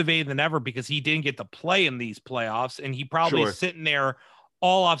more motivated than ever because he didn't get to play in these playoffs, and he probably is sitting there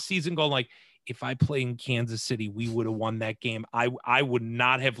all off season going like, if I play in Kansas City, we would have won that game. I would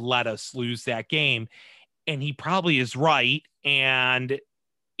not have let us lose that game. And he probably is right. And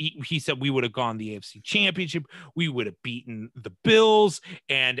he said we would have gone the AFC Championship. We would have beaten the Bills.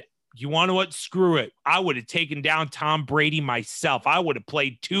 And you want to what? Screw it. I would have taken down Tom Brady myself. I would have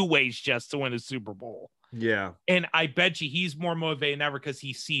played 2 ways just to win a Super Bowl. Yeah. And I bet you he's more motivated than ever because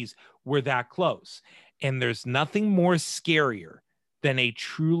he sees we're that close. And there's nothing more scarier than a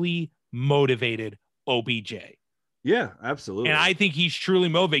truly motivated OBJ. Yeah, absolutely. And I think he's truly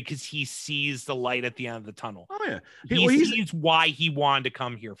motivated because he sees the light at the end of the tunnel. Oh yeah, he sees why he wanted to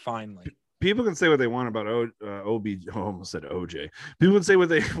come here finally. People can say what they want about OBJ. Oh, I almost said OJ. People can say what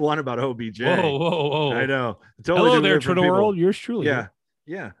they want about OBJ. Whoa. I know. Totally. Hello there, Twitter world. Yours truly.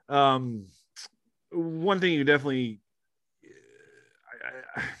 Yeah. One thing you definitely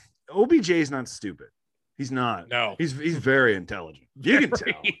OBJ is not stupid. He's not. No. He's very intelligent. You can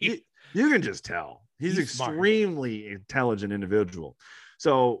tell. You can just tell. He's extremely intelligent individual.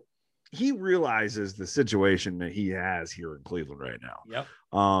 So he realizes the situation that he has here in Cleveland right now. Yep.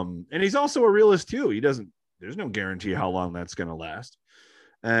 And he's also a realist too. There's no guarantee how long that's going to last.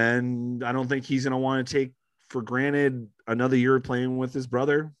 And I don't think he's going to want to take for granted another year playing with his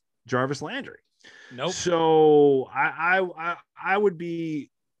brother, Jarvis Landry. Nope. So I would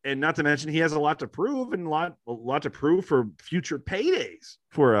be, and not to mention he has a lot to prove and a lot to prove for future paydays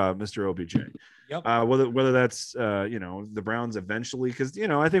for Mr. OBJ. Yep. Whether that's the Browns eventually, because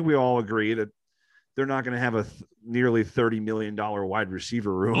I think we all agree that they're not going to have a nearly $30 million wide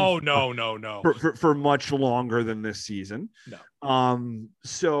receiver room. Oh no. For much longer than this season. No.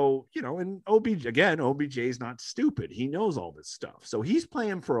 So and OBJ is not stupid. He knows all this stuff. So he's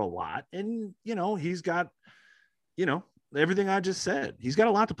playing for a lot, and he's got everything I just said. He's got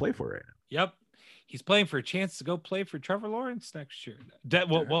a lot to play for right now. Yep. He's playing for a chance to go play for Trevor Lawrence next year.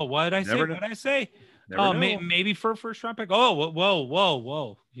 Well, what did I say? What did I say? Maybe for a first round pick. Oh,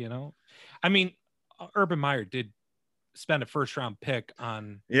 whoa. I mean, Urban Meyer did spend a first round pick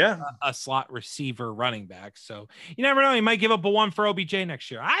on a slot receiver running back. So you never know. He might give up a one for OBJ next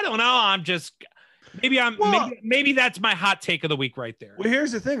year. I don't know. Maybe that's my hot take of the week right there. Well,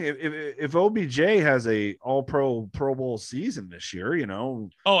 here's the thing. If OBJ has a all Pro Bowl season this year,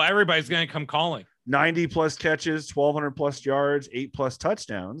 everybody's going to come calling. 90 plus catches, 1,200 plus yards, 8+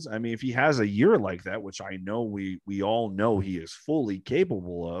 touchdowns. I mean, if he has a year like that, which I know we all know he is fully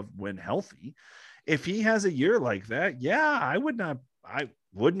capable of when healthy, if he has a year like that, I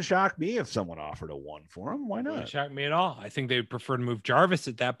wouldn't shock me if someone offered a one for him. Why not? Wouldn't shock me at all. I think they would prefer to move Jarvis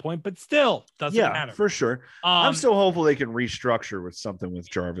at that point, but still doesn't matter. For sure. I'm still hopeful they can restructure with something with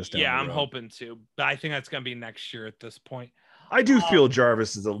Jarvis. I'm hoping to, but I think that's going to be next year at this point. I do feel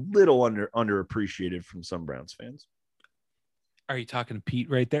Jarvis is a little underappreciated from some Browns fans. Are you talking to Pete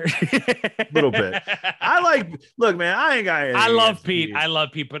right there? A little bit. Look, man, I ain't got anything. I love Pete,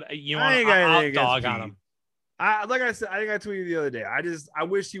 but I'll dog on him. Like I said, I think I tweeted the other day. I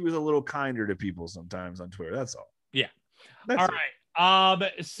wish he was a little kinder to people sometimes on Twitter. That's all. Yeah. All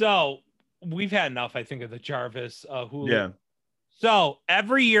right. So we've had enough, I think, of the Jarvis Julio. Yeah. So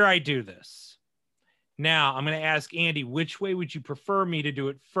every year I do this. Now I'm going to ask Andy, which way would you prefer me to do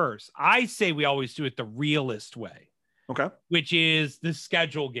it first? I say we always do it the realist way. Okay. Which is the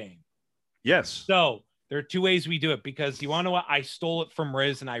schedule game. Yes. So there are 2 ways we do it, because you want to know what? I stole it from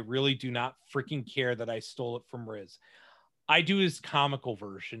Riz, and I really do not freaking care that I stole it from Riz. I do his comical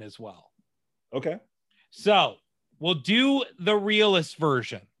version as well. Okay. So we'll do the realist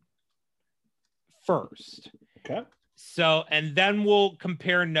version first. Okay. So, and then we'll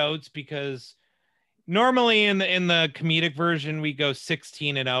compare notes, because normally in the comedic version, we go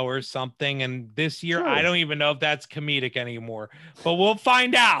 16-0 or something. And this year, I don't even know if that's comedic anymore, but we'll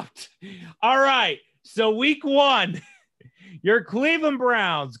find out. All right. So week 1, your Cleveland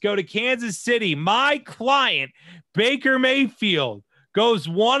Browns go to Kansas City. My client, Baker Mayfield, goes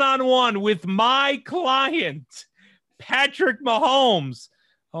one-on-one with my client, Patrick Mahomes.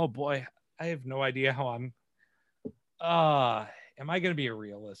 Oh boy. I have no idea how am I going to be a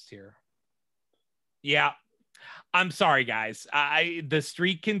realist here? Yeah, I'm sorry, guys. The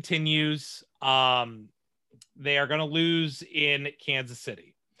streak continues. They are going to lose in Kansas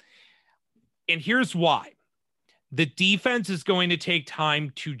City. And here's why. The defense is going to take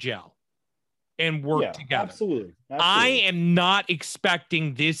time to gel and work together. Absolutely. I am not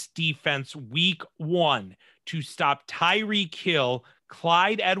expecting this defense week 1 to stop Tyreek Hill,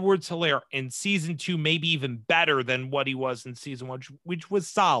 Clyde Edwards-Helaire in season 2, maybe even better than what he was in season 1, which was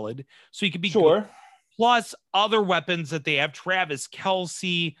solid. So he could be good. Plus other weapons that they have. Travis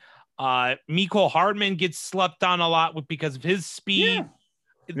Kelce, Mecole Hardman gets slept on a lot because of his speed.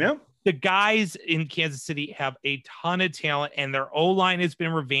 Yeah. The guys in Kansas City have a ton of talent, and their O-line has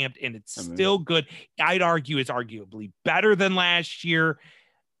been revamped, and it's still good. I'd argue it's arguably better than last year.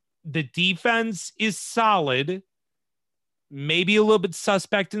 The defense is solid, maybe a little bit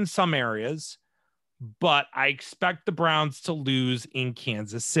suspect in some areas, but I expect the Browns to lose in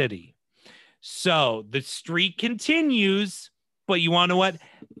Kansas City. So the streak continues, but you want to know what?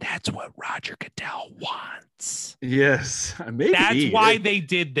 That's what Roger Goodell wants. Yes, maybe. That's why they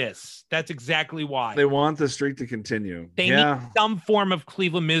did this. That's exactly why. They want the streak to continue. They need some form of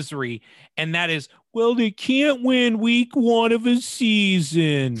Cleveland misery, and that is, well, they can't win week 1 of a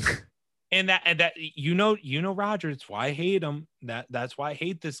season. and that you know, Roger, it's why I hate him. That's why I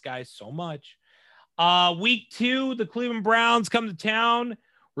hate this guy so much. Week 2, the Cleveland Browns come to town,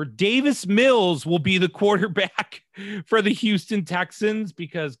 where Davis Mills will be the quarterback for the Houston Texans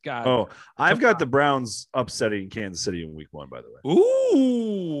because, God. Oh, I've got the Browns upsetting Kansas City in week 1, by the way.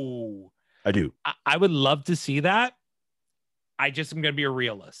 Ooh. I do. I would love to see that. I just am going to be a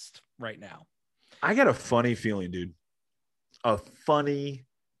realist right now. I got a funny feeling, dude.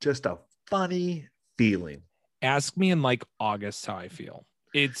 Just a funny feeling. Ask me in like August how I feel.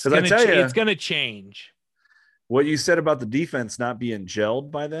 It's going to change. What you said about the defense not being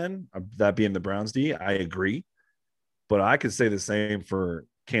gelled by then, that being the Browns D, I agree. But I could say the same for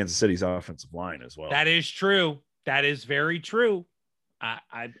Kansas City's offensive line as well. That is true. That is very true.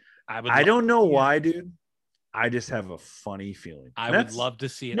 I don't know why, dude. I just have a funny feeling. I would love to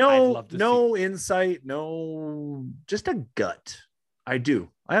see it. No insight, just a gut. I do.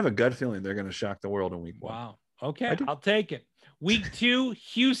 I have a gut feeling they're going to shock the world in week 1. Wow. Okay, I'll take it. Week 2,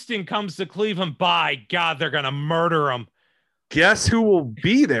 Houston comes to Cleveland. By God, they're going to murder them. Guess who will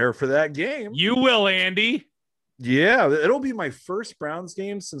be there for that game? You will, Andy. Yeah, it'll be my first Browns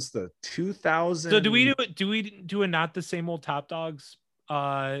game since the 2000. So do we do a not the same old Top Dogs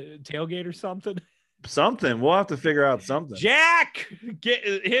tailgate or something? Something. We'll have to figure out something. Jack,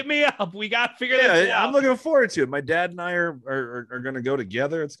 hit me up. We got to figure this out. I'm looking forward to it. My dad and I are going to go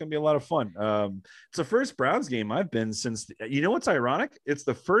together. It's going to be a lot of fun. It's the first Browns game I've been since. You know what's ironic? It's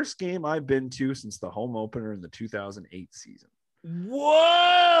the first game I've been to since the home opener in the 2008 season.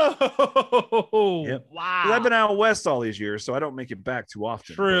 Whoa! Yep. Wow! I've been out west all these years, so I don't make it back too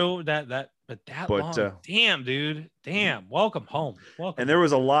often. True. But long. Damn, dude. Damn. Welcome home. Welcome. And there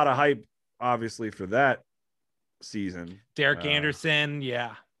was a lot of hype, obviously, for that season. Derek Anderson,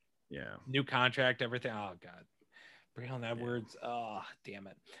 yeah. New contract, everything. Oh God, Braylon Edwards. Oh, damn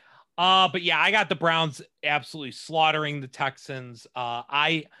it. But yeah, I got the Browns absolutely slaughtering the Texans.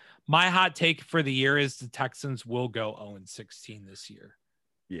 My hot take for the year is the Texans will go 0-16 this year.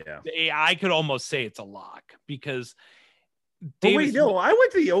 Yeah, I could almost say it's a lock because. I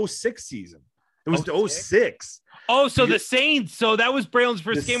went to the 06 season. It was 06. Oh, so the Saints. So that was Braylon's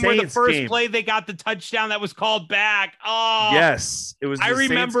first game where the first play they got the touchdown that was called back. Oh, yes. It was the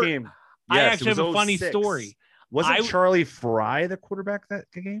Saints game. Yes, I actually have a funny story. Wasn't Charlie Fry the quarterback that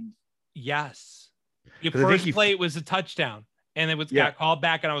game? Yes. The first play, it was a touchdown and it got called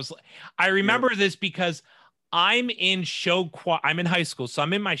back. And I remember this because I'm in show choir. I'm in high school. So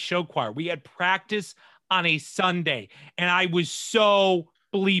I'm in my show choir. We had practice on a Sunday and I was so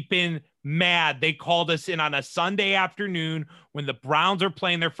bleeping mad. They called us in on a Sunday afternoon when the Browns are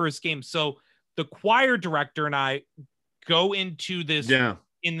playing their first game. So the choir director and I go into this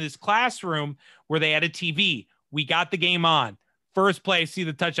in this classroom where they had a TV. We got the game on. First play, I see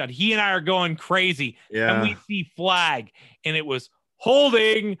the touchdown. He and I are going crazy. Yeah. And we see flag. And it was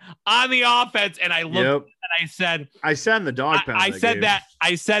holding on the offense. And I looked and I said, I sat in the dog pound. I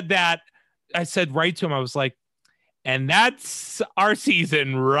said right to him, I was like, and that's our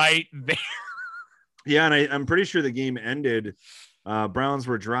season right there. Yeah, and I'm pretty sure the game ended. Browns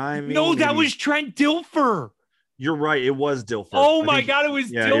were driving. No, that was Trent Dilfer. You're right. It was Dilfer. Oh, my God. It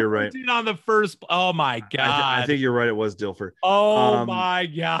was Dilfer you're right. On the first. Oh, my God. I think you're right. It was Dilfer. Oh, my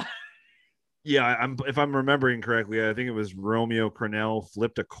God. Yeah, if I'm remembering correctly, I think it was Romeo Crennel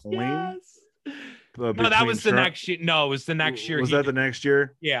flipped a coin. Yes. No, that was the next year. No, it was the next year. Was that the next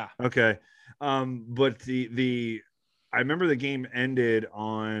year? Yeah. Okay. But I remember the game ended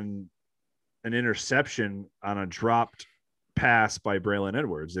on an interception on a dropped pass by Braylon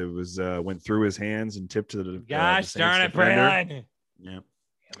Edwards. It was went through his hands and tipped to the gosh the darn it, defender. Braylon. Yeah,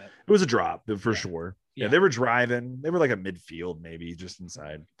 it was a drop for sure. Yeah, they were driving. They were like a midfield, maybe just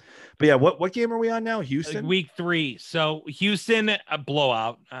inside. But yeah, what game are we on now? Houston, week 3. So Houston, a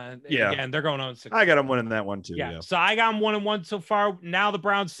blowout. Again, they're going on 6. I got them winning that one too. Yeah. So I got them 1-1 so far. Now the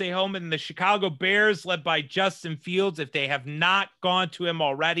Browns stay home, and the Chicago Bears, led by Justin Fields, if they have not gone to him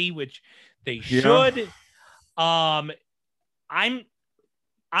already, which they should. I'm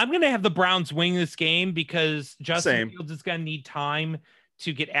gonna have the Browns win this game because Justin Fields is gonna need time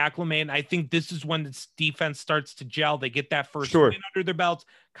to get acclimated. I think this is when this defense starts to gel. They get that first win under their belts.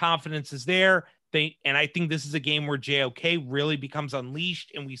 Confidence is there. And I think this is a game where JOK really becomes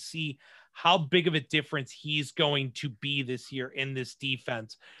unleashed, and we see how big of a difference he's going to be this year in this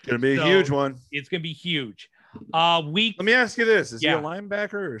defense. It's going to be a huge one. It's going to be huge. Let me ask you this. Is he a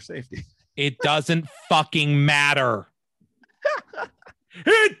linebacker or safety? It doesn't fucking matter.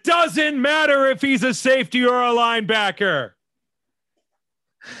 It doesn't matter if he's a safety or a linebacker.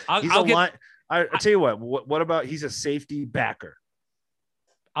 I tell you what about he's a safety backer?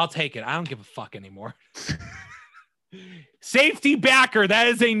 I'll take it. I don't give a fuck anymore. Safety backer. That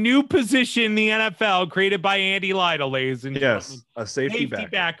is a new position in the NFL created by Andy Lytle, ladies and gentlemen. Yes, a safety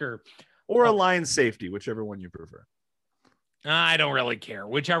backer. Or a line safety, whichever one you prefer. I don't really care.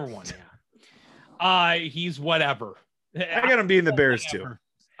 Whichever one. He's whatever. I got him beating the Bears too.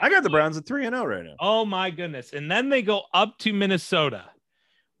 I got the Browns at 3-0 right now. Oh my goodness. And then they go up to Minnesota,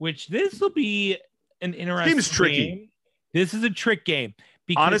 which this will be an interesting game's tricky. Game. This is a trick game.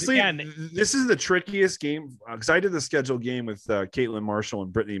 Because, honestly, again, this is the trickiest game because I did the scheduled game with Caitlin Marshall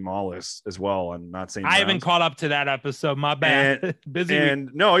and Brittany Mollis as well. I'm not saying I haven't caught up to that episode. My bad. Busy.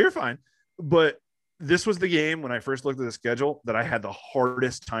 And no, you're fine. But this was the game when I first looked at the schedule that I had the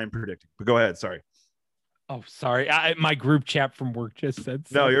hardest time predicting. But go ahead. Sorry. Oh, sorry. My group chat from work just said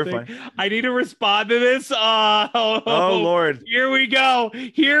something. No, you're fine. I need to respond to this. Oh, Lord. Here we go.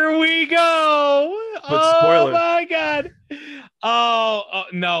 But spoiler. My God. Oh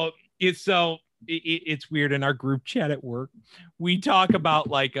no. It's weird in our group chat at work. We talk about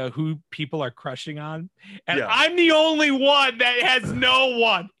like who people are crushing on. And I'm the only one that has no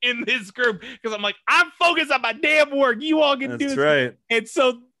one in this group because I'm like, I'm focused on my damn work. You all can do this. That's right. And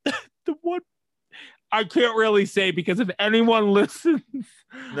so the one I can't really say because if anyone listens,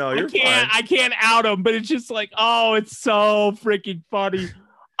 no, you're fine. I can't out them, but it's just like, oh, it's so freaking funny.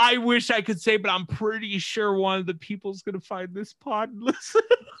 I wish I could say, but I'm pretty sure one of the people's going to find this pod and listen.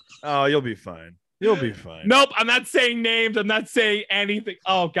 Oh, you'll be fine. You'll be fine. Nope. I'm not saying names. I'm not saying anything.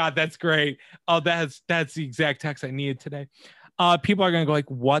 Oh God, that's great. Oh, that's the exact text I needed today. People are going to go like,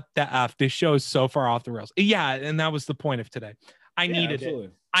 what the F? This show is so far off the rails. Yeah. And that was the point of today. I needed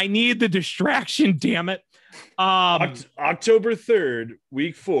it. I need the distraction, damn it. October 3rd,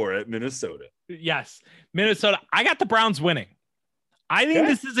 week 4 at Minnesota. Yes. Minnesota. I got the Browns winning. I think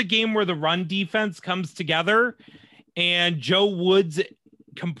this is a game where the run defense comes together and Joe Woods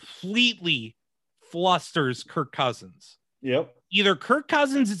completely flusters Kirk Cousins. Yep. Either Kirk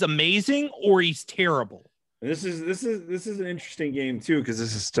Cousins is amazing or he's terrible. And this is an interesting game too because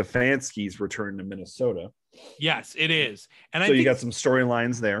this is Stefanski's return to Minnesota. Yes, it is. And so you got some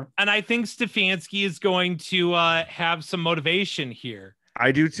storylines there. And I think Stefanski is going to have some motivation here.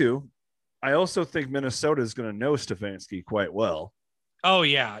 I do too. I also think Minnesota is going to know Stefanski quite well. Oh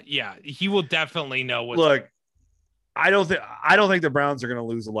yeah. Yeah. He will definitely know what. Look, I don't think the Browns are going to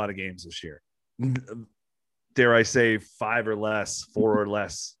lose a lot of games this year. Dare I say 5 or less, 4 or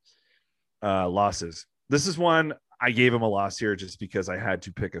less losses. This is one I gave him a loss here just because I had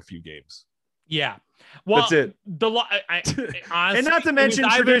to pick a few games. Yeah. Well, that's it. Honestly, and not to mention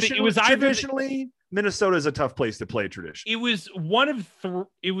traditionally, Minnesota is a tough place to play tradition. It was one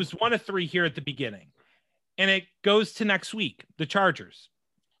of 3 here at the beginning. And it goes to next week, the Chargers.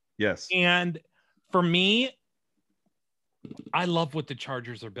 Yes. And for me, I love what the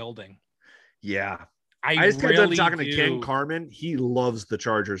Chargers are building. Yeah. I just got really done talking to Ken Carmen. He loves the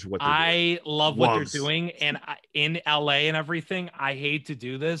Chargers. I love what they're doing. And in LA and everything, I hate to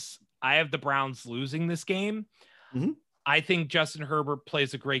do this. I have the Browns losing this game. Mm-hmm. I think Justin Herbert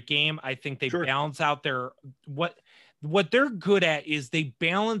plays a great game. I think they balance out their what they're good at is they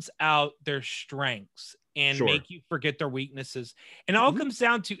balance out their strengths and make you forget their weaknesses. And all it comes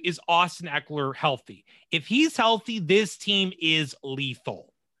down to is Austin Eckler healthy. If he's healthy, this team is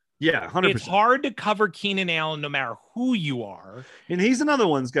lethal. Yeah, 100%. It's hard to cover Keenan Allen no matter who you are. And he's another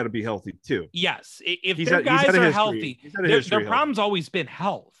one's got to be healthy too. Yes. If their guys are healthy, their problem's always been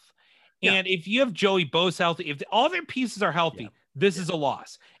health. Yeah. And if you have Joey Bosa healthy, if all their pieces are healthy, this is a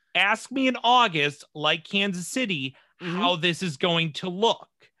loss. Ask me in August, like Kansas City, how this is going to look.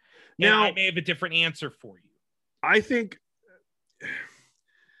 Now, and I may have a different answer for you. I think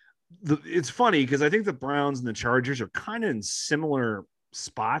it's funny because I think the Browns and the Chargers are kind of in similar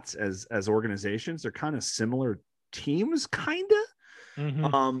spots as organizations. They're kind of similar teams, kind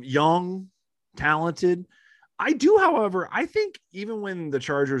of young, talented. I do, however, I think even when the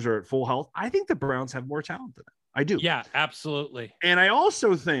Chargers are at full health, I think the Browns have more talent than them. I do. Yeah, absolutely. And I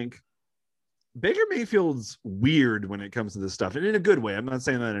also think Baker Mayfield's weird when it comes to this stuff, and in a good way. I'm not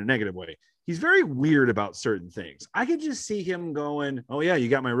saying that in a negative way. He's very weird about certain things. I could just see him going, "Oh yeah, you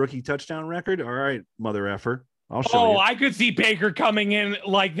got my rookie touchdown record? All right, mother effer, I'll show you." Oh, I could see Baker coming in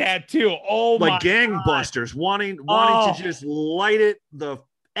like that too. Oh, like gangbusters, wanting to just light it the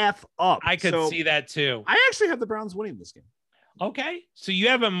F up. I could see that too. I actually have the Browns winning this game. Okay, so you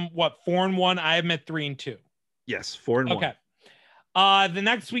have them 4-1. I have them at 3-2. Yes, 4-1. Okay. The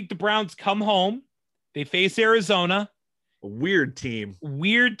next week the Browns come home. They face Arizona. A weird team.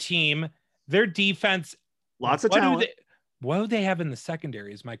 Their defense. Lots of talent. What do they have in the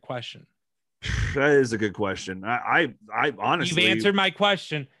secondary is my question. That is a good question. I honestly. You've answered my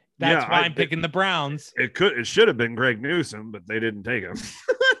question. That's why I'm picking the Browns. It should have been Greg Newsome, but they didn't take him.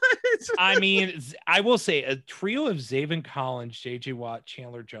 I mean, I will say a trio of Zaven Collins, JJ Watt,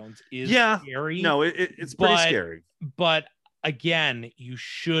 Chandler Jones is scary. No, it's pretty scary. But again, you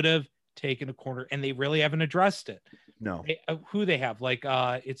should have taken a corner, and they really haven't addressed it. No. Who they have? Like,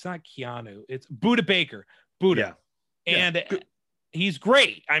 it's not Keanu. It's Buda Baker. Buda. Yeah. And he's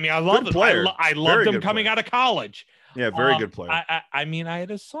great. I mean, I love him. I loved him coming out of college. Yeah, very good player. I mean, I had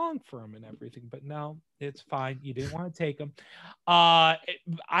a song for him and everything, but no, it's fine. You didn't want to take him. I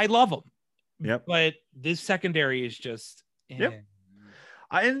love him. Yep. But this secondary is just. Yep.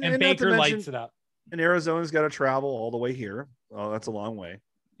 And Baker lights it up. And Arizona's got to travel all the way here. Oh, that's a long way.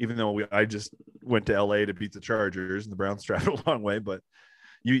 Even though I just went to LA to beat the Chargers and the Browns traveled a long way, but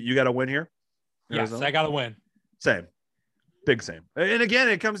you got to win here. Arizona? Yes, I got to win. Same. Big same. And again,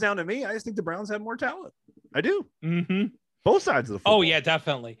 it comes down to me. I just think the Browns have more talent. I do. Mm-hmm. Both sides of the football. Oh, yeah,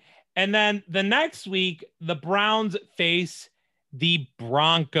 definitely. And then the next week, the Browns face the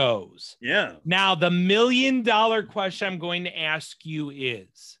Broncos. Yeah. Now, the $1 million question I'm going to ask you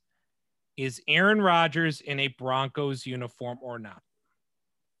is Aaron Rodgers in a Broncos uniform or not?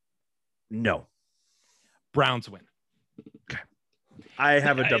 No. Browns win. Okay. I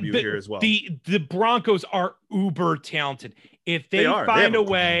have a W here as well. The Broncos are uber talented. If they find a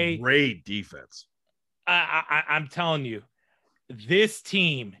way, great defense. I'm telling you, this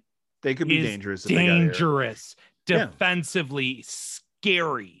team they could be dangerous. Defensively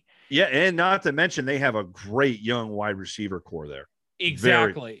scary. Yeah, and not to mention they have a great young wide receiver core there.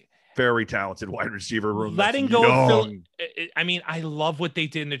 Exactly. Very talented wide receiver room. Letting go. I mean, I love what they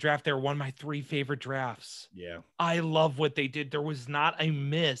did in the draft. They're one of my 3 favorite drafts. Yeah. I love what they did. There was not a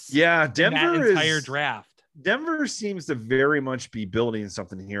miss. Yeah. Denver entire draft. Denver seems to very much be building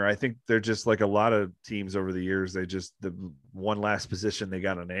something here. I think they're just like a lot of teams over the years. They just, the one last position they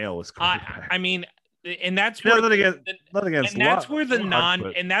got to nail is quarterback. I mean, and that's where that's where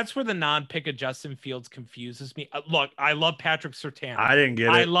the non-pick of Justin Fields confuses me. Look, I love Patrick Surtain. I didn't get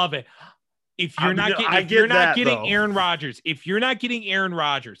it. I love it. If you're not getting Aaron Rodgers,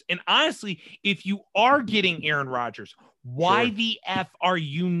 and honestly, if you are getting Aaron Rodgers, why the F are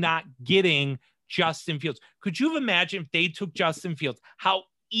you not getting Justin Fields? Could you have imagined if they took Justin Fields, how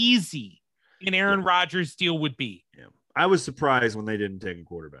easy an Aaron Rodgers deal would be? Yeah. I was surprised when they didn't take a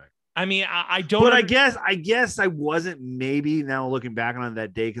quarterback. I mean, I don't. But I guess I wasn't. Maybe now looking back on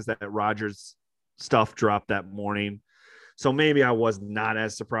that day because that Rodgers stuff dropped that morning, so maybe I was not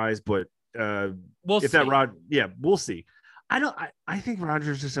as surprised. But we'll see. I think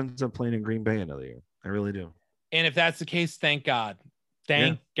Rodgers just ends up playing in Green Bay another year. I really do. And if that's the case, thank God.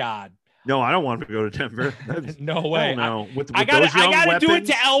 Thank God. No, I don't want him to go to Denver. No way. No, I gotta do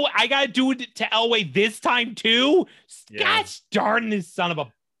it to Elway this time too. Yeah. Gosh darn this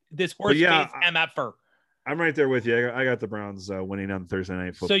horse face MFer. I'm right there with you. I got the Browns winning on Thursday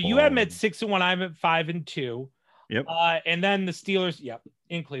Night Football. So you have them at 6-1. I'm at 5-2. Yep. And then the Steelers,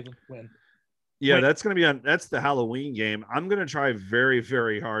 in Cleveland win. Yeah, that's going to be that's the Halloween game. I'm going to try very,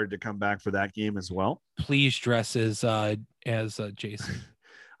 very hard to come back for that game as well. Please dress as Jason.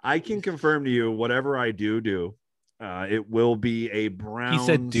 I can confirm to you, whatever I do, it will be a Browns. He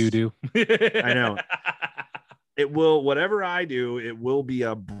said doo-doo. I know. It will, whatever I do, it will be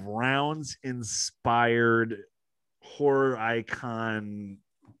a Browns-inspired horror icon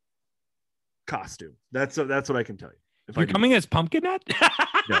costume. That's what I can tell you. You're coming as Pumpkinhead?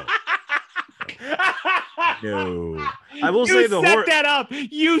 No. No. I will You say the set horror that up.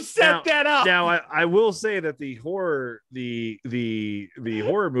 You set that up. Now I will say that the horror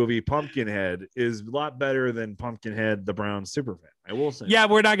movie Pumpkinhead is a lot better than Pumpkinhead the Brown Superfan. I will say. Yeah,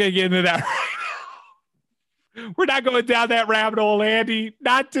 we're not gonna get into that right now. We're not going down that rabbit hole, Andy.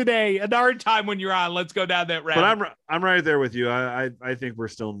 Not today. Another time when you're on, let's go down that rabbit. But I'm right there with you. I think we're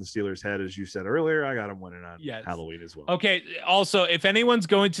still in the Steelers' head, as you said earlier. I got them winning on Halloween as well. Okay. Also, if anyone's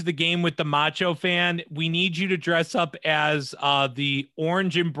going to the game with the Macho Fan, we need you to dress up as the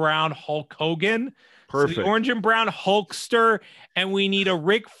orange and brown Hulk Hogan. Perfect. So the orange and brown Hulkster, and we need a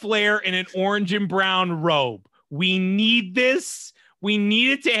Ric Flair in an orange and brown robe. We need this. We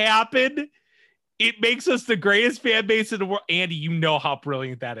need it to happen. It makes us the greatest fan base in the world. Andy, you know how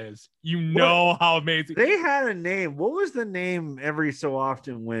brilliant that is. You know how amazing. They had a name. What was the name every so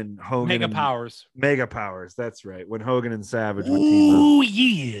often when Hogan Mega Powers. Mega Powers. That's right. When Hogan and Savage would team up. Oh,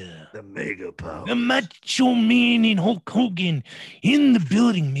 yeah. The Mega Powers. The Macho Man and Hulk Hogan in the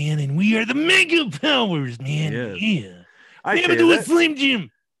building, man. And we are the Mega Powers, man. Yes. Yeah. I Never do it, Slim Jim.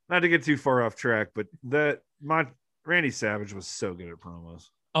 Not to get too far off track, but Randy Savage was so good at promos.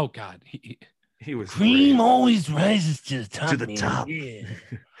 Oh, God. He was Cream great. always rises to the top. Top. Yeah.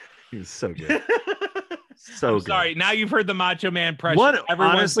 He was so good. So good. Sorry. Now you've heard the Macho Man pressure.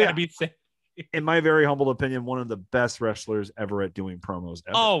 Everyone's honestly, gonna be saying. In my very humble opinion, one of the best wrestlers ever at doing promos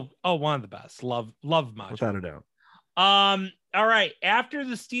ever. Oh, one of the best. Love Macho. Without a doubt. All right. After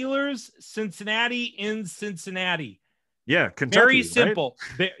the Steelers, Cincinnati in Cincinnati. Yeah, Kentucky. Very simple.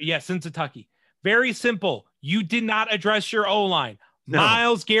 Right? Yes, in Kentucky. Very simple. You did not address your O-line. No.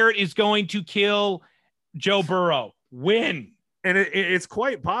 Myles Garrett is going to kill Joe Burrow. Win. And it's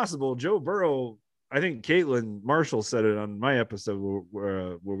quite possible. Joe Burrow, I think Caitlin Marshall said it on my episode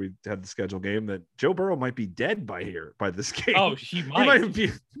where we had the scheduled game that Joe Burrow might be dead by this game. Oh, he might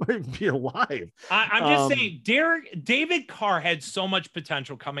be alive. I'm just saying, David Carr had so much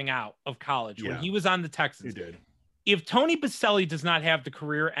potential coming out of college when he was on the Texans. He did. If Tony Baselli does not have the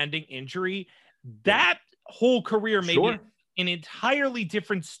career-ending injury, that whole career may be an entirely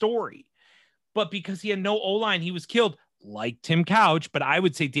different story. But because he had no O-line, he was killed, like Tim Couch. But I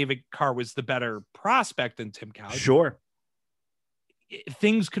would say David Carr was the better prospect than Tim Couch. Sure.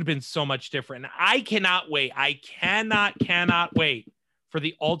 Things could have been so much different. I cannot wait. I cannot wait for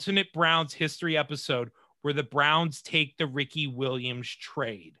the alternate Browns history episode where the Browns take the Ricky Williams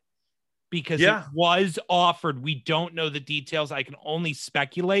trade. Because it was offered. We don't know the details. I can only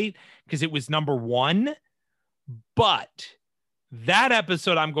speculate because it was number one. But that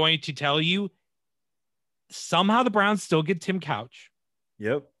episode, I'm going to tell you, somehow the Browns still get Tim Couch.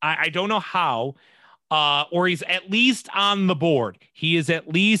 Yep. I don't know how, or he's at least on the board. He is at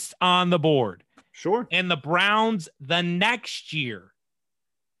least on the board. Sure. And the Browns the next year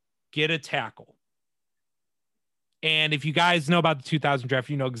get a tackle. And if you guys know about the 2000 draft,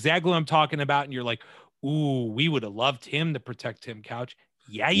 you know exactly what I'm talking about. And you're like, ooh, we would have loved him to protect Tim Couch.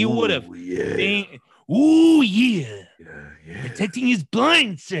 Yeah, you would have. Yeah. Ooh, yeah. Yeah. Protecting his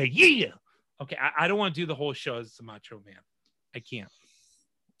blind side. Yeah. Okay, I don't want to do the whole show as the Macho Man. I can't.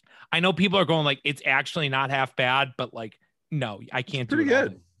 I know people are going like, it's actually not half bad, but like, no, I can't do it. Pretty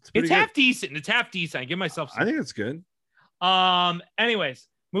good. It's half decent. It's half decent. I give myself some. I think it's good. Anyways,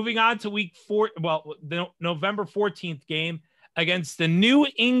 moving on to week 4. Well, the November 14th game against the New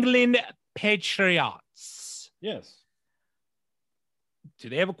England Patriots. Yes. Do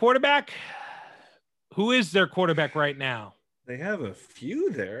they have a quarterback? Who is their quarterback right now? They have a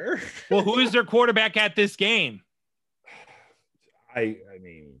few there. Well, who is their quarterback at this game? I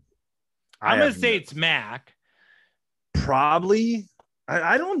mean, I'm going to say it's Mac. Probably.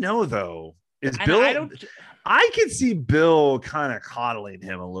 I don't know, though. Is Bill? I could see Bill kind of coddling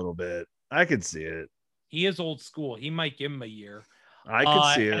him a little bit. I could see it. He is old school. He might give him a year. I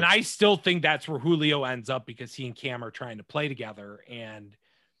could see it. And I still think that's where Julio ends up because he and Cam are trying to play together. And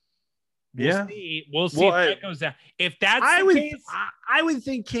we'll see. We'll see if that goes down. If that's the case, I would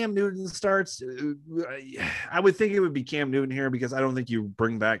think Cam Newton starts. I would think it would be Cam Newton here because I don't think you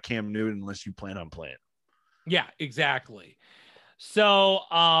bring back Cam Newton unless you plan on playing. Yeah, exactly. So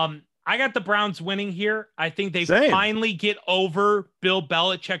I got the Browns winning here. I think they finally get over Bill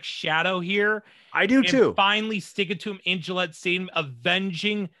Belichick's shadow here. I do too. Finally stick it to him in Gillette Stadium,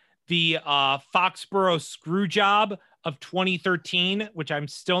 avenging the Foxborough screw job of 2013, which I'm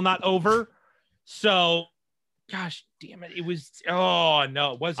still not over. So, gosh damn it. It was, oh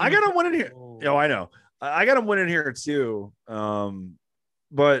no, it wasn't. I got him winning here. Oh, I know. I got him winning here too.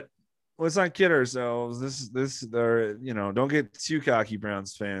 But let's not kid ourselves. This, don't get too cocky,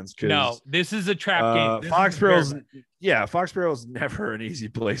 Browns fans. No, this is a trap game. Foxborough's never an easy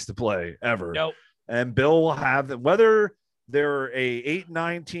place to play ever. Nope. and Bill will have them, whether they're a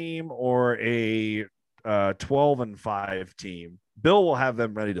 8-9 team or a 12-5 team. Bill will have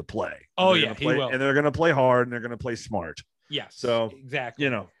them ready to play. Oh yeah, he will. And they're going to play hard and they're going to play smart. Yes. So exactly.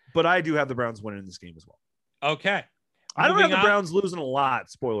 But I do have the Browns winning this game as well. Okay. I don't have the Browns losing a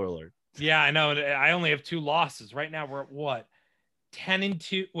lot. Spoiler alert. Yeah, I know. I only have 2 losses right now. We're at what?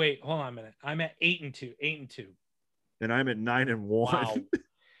 10-2. Wait, hold on a minute. I'm at 8-2. 8-2. And I'm at 9-1. Wow.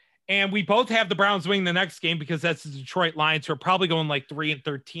 And we both have the Browns winning the next game because that's the Detroit Lions, who are probably going like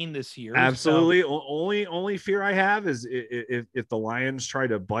 3-13 this year. Absolutely. So. Only fear I have is if the Lions try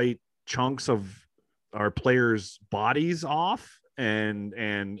to bite chunks of our players' bodies off, and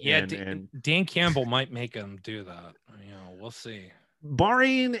Dan Campbell might make them do that. We'll see.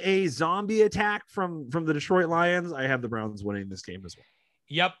 Barring a zombie attack from the Detroit Lions, I have the Browns winning this game as well.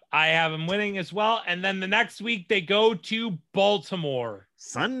 Yep, I have them winning as well. And then the next week they go to Baltimore.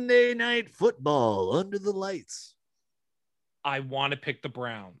 Sunday Night Football under the lights. I want to pick the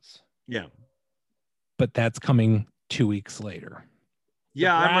Browns. Yeah. But that's coming 2 weeks later.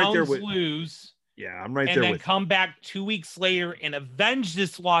 Yeah, I'm right there with lose. Yeah, I'm right there and then with come back 2 weeks later and avenge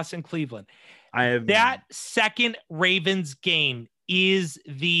this loss in Cleveland. That second Ravens game is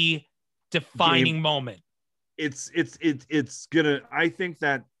the defining moment. It's gonna. I think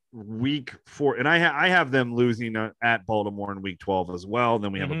that week 4, and I have them losing at Baltimore in week 12 as well.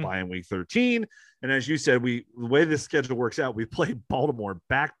 Then we have a bye in week 13, and as you said, the way this schedule works out, we play Baltimore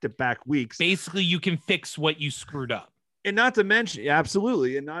back-to-back weeks. Basically, you can fix what you screwed up. And not to mention,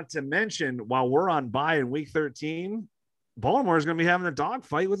 absolutely, and not to mention, while we're on bye in week 13, Baltimore is going to be having a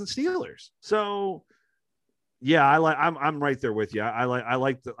dogfight with the Steelers. So. Yeah, I'm right there with you. I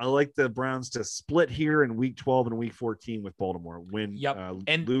like the Browns to split here in week 12 and week 14 with Baltimore. Win,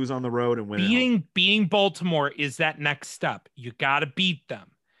 and lose on the road and win. Beating Baltimore is that next step. You got to beat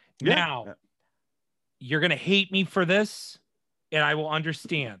them. Yeah. Now, you're going to hate me for this, and I will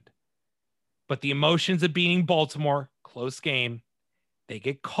understand. But the emotions of beating Baltimore, close game, they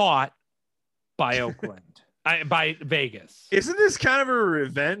get caught by Oakland, by Vegas. Isn't this kind of a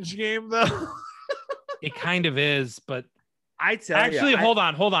revenge game though? It kind of is, but I tell you. Hold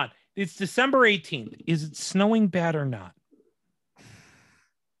on. It's December 18th. Is it snowing bad or not?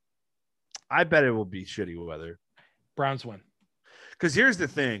 I bet it will be shitty weather. Browns win. Because here's the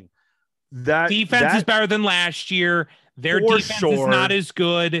thing. That defense is better than last year. Their defense is not as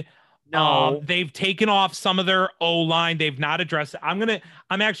good. No. They've taken off some of their O-line. They've not addressed it.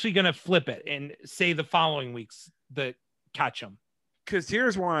 I'm actually gonna flip it and say the following weeks that catch them. Because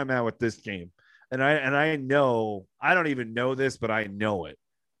here's where I'm at with this game. And I know, I don't even know this, but I know it.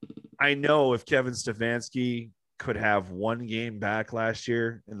 I know if Kevin Stefanski could have one game back last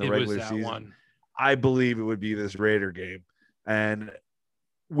year in the regular season, I believe it would be this Raider game. And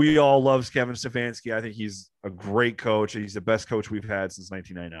we all love Kevin Stefanski. I think he's a great coach. He's the best coach we've had since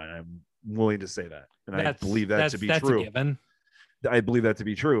 1999. I'm willing to say that. And I believe that to be true. I believe that to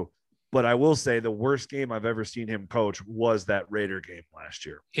be true. But I will say the worst game I've ever seen him coach was that Raider game last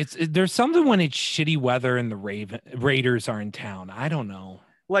year. There's something when it's shitty weather and the Raiders are in town. I don't know.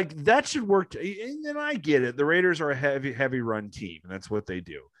 Like that should work. And I get it. The Raiders are a heavy run team, and that's what they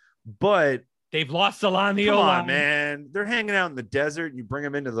do. But they've lost a lot on the O-line. Come on, man. They're hanging out in the desert, and you bring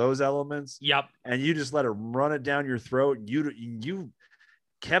them into those elements. Yep. And you just let them run it down your throat.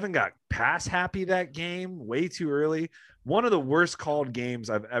 Kevin got pass happy that game way too early. One of the worst called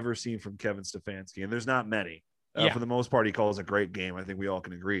games I've ever seen from Kevin Stefanski, and there's not many. For the most part, he calls a great game. I think we all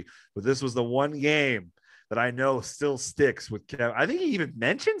can agree. But this was the one game that I know still sticks with Kevin. I think he even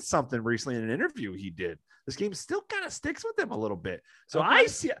mentioned something recently in an interview he did. This game still kind of sticks with him a little bit. So I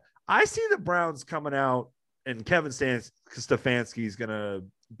see the Browns coming out, and Kevin Stefanski is going to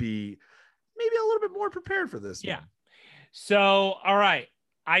be maybe a little bit more prepared for this. Yeah. So, all right.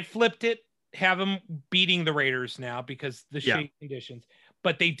 I flipped it. Have them beating the Raiders now because the shade conditions,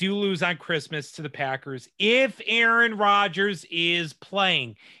 but they do lose on Christmas to the Packers if Aaron Rodgers is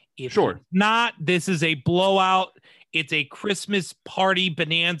playing. If not, this is a blowout. It's a Christmas party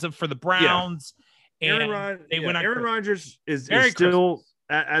bonanza for the Browns. Yeah. Aaron Rodgers is still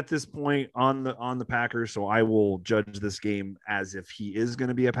at this point on the Packers, so I will judge this game as if he is going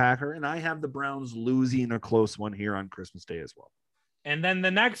to be a Packer, and I have the Browns losing a close one here on Christmas Day as well. And then the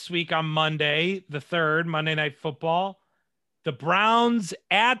next week on Monday, the 3rd, Monday Night Football, the Browns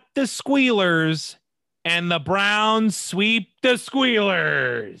at the Squealers, and the Browns sweep the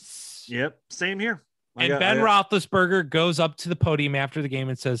Squealers. Yep, same here. Ben Roethlisberger goes up to the podium after the game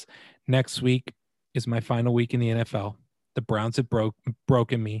and says, "Next week is my final week in the NFL. The Browns have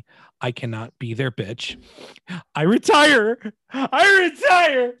broken me. I cannot be their bitch. I retire.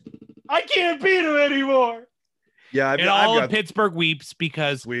 I can't beat him anymore. Yeah, and all of Pittsburgh weeps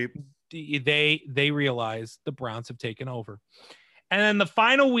because they realize the Browns have taken over. And then the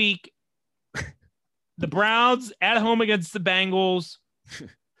final week, the Browns at home against the Bengals.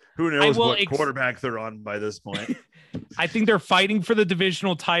 Who knows what quarterback they're on by this point? I think they're fighting for the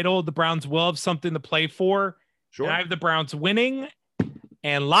divisional title. The Browns will have something to play for. Sure. And I have the Browns winning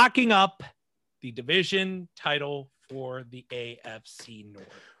and locking up the division title for the AFC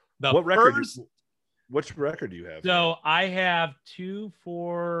North. What record? Which record do you have? So I have 2,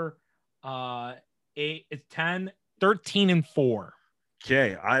 4, 8, 10, 13, and 4.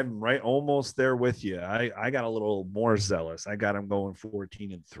 Okay, I'm right almost there with you. I got a little more zealous. I got them going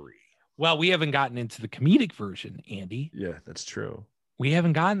 14 and 3. Well, we haven't gotten into the comedic version, Andy. Yeah, that's true. We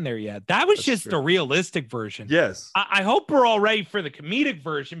haven't gotten there yet. That's just true. A realistic version. Yes. I hope we're all ready for the comedic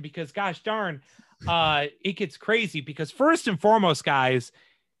version because, gosh darn, it gets crazy. Because first and foremost, guys,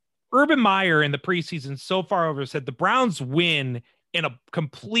 Urban Meyer in the preseason so far over said the Browns win in a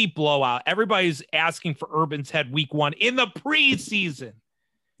complete blowout. Everybody's asking for Urban's head week 1 in the preseason.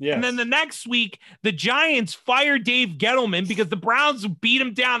 Yes. And then the next week, the Giants fired Dave Gettleman because the Browns beat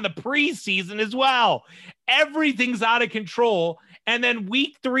him down the preseason as well. Everything's out of control. And then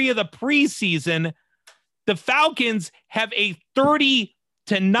week 3 of the preseason, the Falcons have a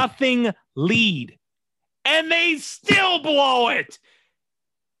 30-0 lead. And they still blow it.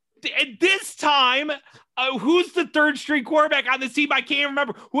 And this time, who's the third string quarterback on the team? I can't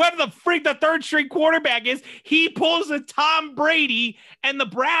remember. Whoever the freak the third string quarterback is, he pulls a Tom Brady, and the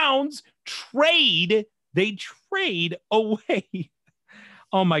Browns trade away.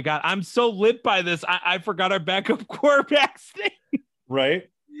 Oh my God. I'm so lit by this. I forgot our backup quarterback's name. Right.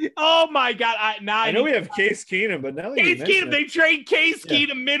 Oh my God. I know we have Case Keenum, but now Case Keenum, they trade Case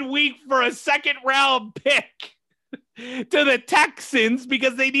Keenum midweek for a second round pick to the Texans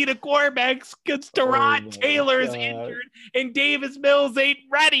because they need a quarterback because Tyrod Taylor is injured and Davis Mills ain't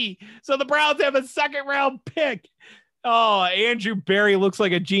ready. So the Browns have a second round pick. Oh, Andrew Berry looks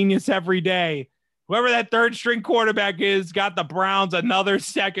like a genius every day. Whoever that third string quarterback is got the Browns another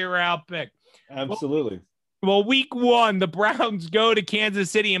second round pick. Absolutely. Well, week 1, the Browns go to Kansas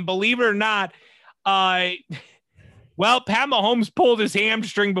City, and believe it or not, Pat Mahomes pulled his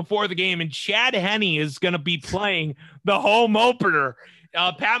hamstring before the game, and Chad Henne is going to be playing the home opener.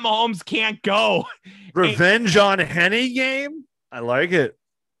 Pat Mahomes can't go. Revenge on Henne game? I like it.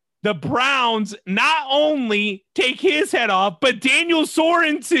 The Browns not only take his head off, but Daniel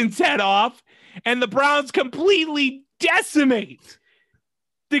Sorensen's head off, and the Browns completely decimate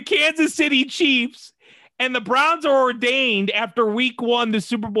the Kansas City Chiefs. And the Browns are ordained after week 1, the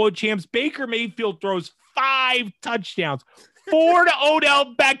Super Bowl champs. Baker Mayfield throws 5 touchdowns, 4 to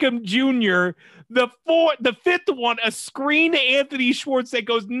Odell Beckham Jr. The fifth one, a screen to Anthony Schwartz that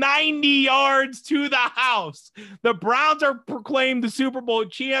goes 90 yards to the house. The Browns are proclaimed the Super Bowl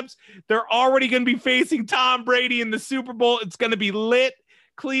champs. They're already going to be facing Tom Brady in the Super Bowl. It's going to be lit.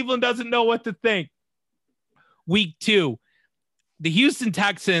 Cleveland doesn't know what to think. Week 2, the Houston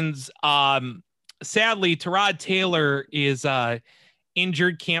Texans, sadly, Tyrod Taylor is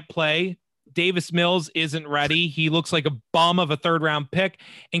injured, can't play. Davis Mills isn't ready. He looks like a bum of a third-round pick.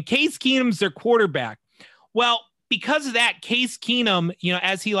 And Case Keenum's their quarterback. Well, because of that, Case Keenum,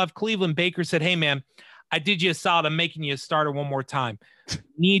 as he left Cleveland, Baker said, hey, man, I did you a solid. I'm making you a starter one more time. You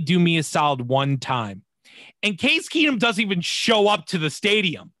need to do me a solid one time. And Case Keenum doesn't even show up to the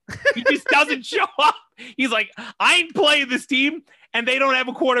stadium. He just doesn't show up. He's like, I ain't playing this team, and they don't have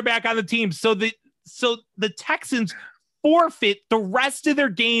a quarterback on the team. So the Texans forfeit the rest of their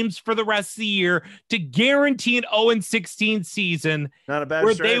games for the rest of the year to guarantee an 0-16 season. Not a bad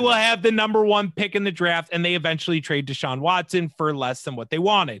where strategy. They will have the number 1 pick in the draft, and they eventually trade Deshaun Watson for less than what they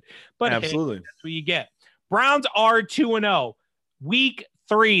wanted. But absolutely, hey, that's what you get. Browns are 2-0. Week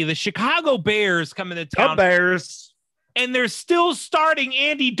 3, the Chicago Bears come into town. The Bears. And they're still starting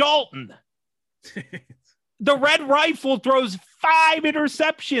Andy Dalton. The Red Rifle throws 5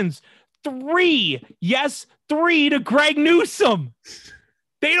 interceptions. 3 to Greg Newsome.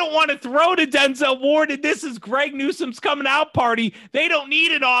 They don't want to throw to Denzel Ward, and this is Greg Newsome's coming out party. They don't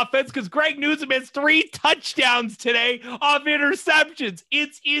need an offense because Greg Newsome has 3 touchdowns today off interceptions.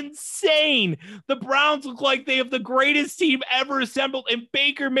 It's insane. The Browns look like they have the greatest team ever assembled, and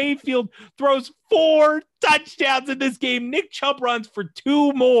Baker Mayfield throws 4 touchdowns in this game. Nick Chubb runs for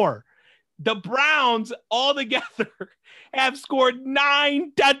 2 more. The Browns altogether have scored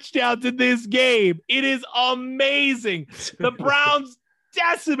 9 touchdowns in this game. It is amazing. The Browns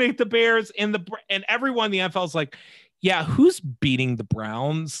decimate the Bears, and everyone in the NFL is like, yeah, who's beating the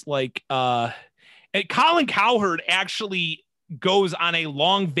Browns? And Colin Cowherd actually goes on a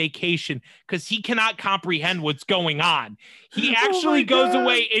long vacation because he cannot comprehend what's going on. He actually goes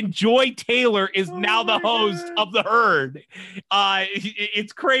away, and Joy Taylor is now the host of the Herd.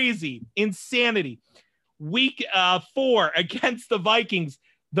 It's crazy. Insanity. Week 4 against the Vikings,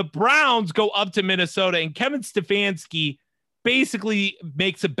 the Browns go up to Minnesota, and Kevin Stefanski basically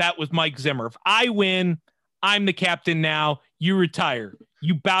makes a bet with Mike Zimmer. If I win, I'm the captain now. You retire.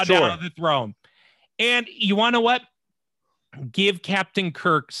 You bow down to the throne. And you want to know what? Give Captain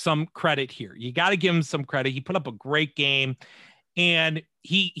Kirk some credit here. You got to give him some credit. He put up a great game, and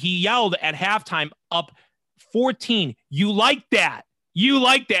he yelled at halftime, up 14. You like that? You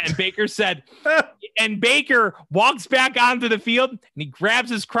like that? And Baker said, and Baker walks back onto the field, and he grabs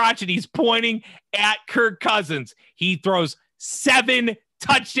his crotch, and he's pointing at Kirk Cousins. He throws 7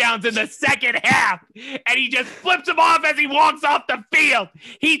 touchdowns in the second half, and he just flips him off as he walks off the field.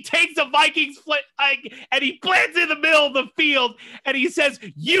 He takes a Vikings flip and he plants in the middle of the field, and he says,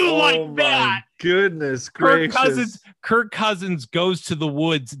 "You like that?" Goodness gracious! Kirk Cousins goes to the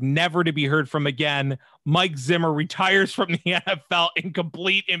woods, never to be heard from again. Mike Zimmer retires from the NFL in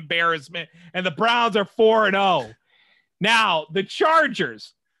complete embarrassment, and the Browns are 4-0. Now the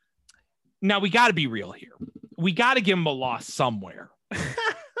Chargers. Now we got to be real here. We got to give them a loss somewhere.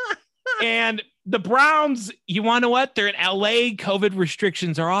 And the Browns, you want to know what? They're in LA. COVID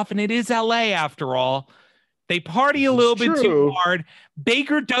restrictions are off, and it is LA after all. They party a little bit too hard.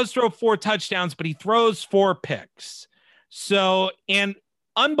 Baker does throw 4 touchdowns, but he throws 4 picks. So, and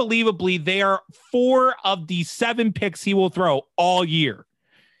unbelievably, they are 4 of the 7 picks he will throw all year.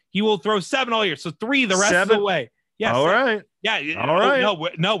 He will throw 7 all year. So 3 the rest of the way. Yes. All right. Yeah. All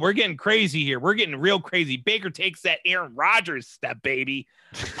right. No, we're getting crazy here. We're getting real crazy. Baker takes that Aaron Rodgers step, baby.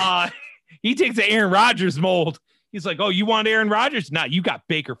 He takes the Aaron Rodgers mold. He's like, "Oh, you want Aaron Rodgers? Nah, you got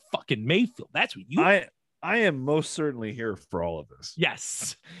Baker fucking Mayfield. That's what you." I am most certainly here for all of this.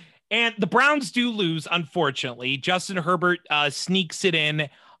 Yes. And the Browns do lose, unfortunately. Justin Herbert sneaks it in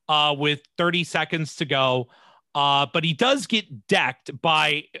with 30 seconds to go. But he does get decked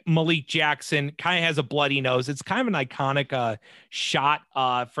by Malik Jackson, kind of has a bloody nose. It's kind of an iconic shot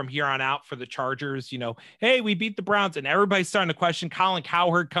from here on out for the Chargers. You know, hey, we beat the Browns, and everybody's starting to question. Colin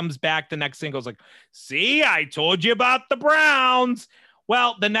Cowherd comes back. The next thing goes like, "See, I told you about the Browns."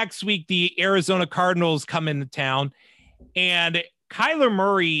 Well, the next week, the Arizona Cardinals come into town, and Kyler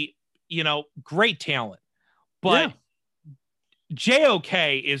Murray, you know, great talent, but yeah.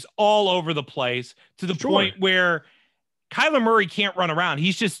 JOK is all over the place to the point where Kyler Murray can't run around.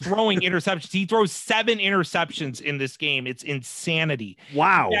 He's just throwing interceptions. He throws 7 interceptions in this game. It's insanity.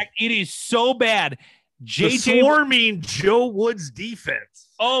 Wow. In fact, it is so bad. The swarming Joe Woods defense.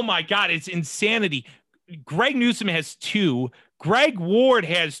 Oh my God. It's insanity. Greg Newsome has 2. Greg Ward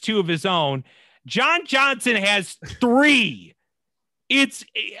has 2 of his own. John Johnson has 3.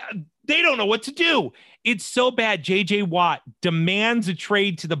 They don't know what to do. It's so bad. JJ Watt demands a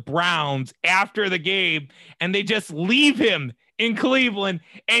trade to the Browns after the game, and they just leave him in Cleveland,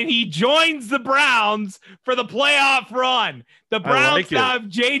 and he joins the Browns for the playoff run. The Browns have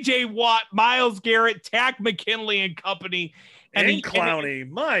JJ Watt, Myles Garrett, Takk McKinley and company. And Clowney,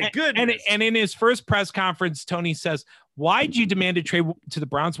 my goodness. And in his first press conference, Tony says, "Why'd you demand a trade to the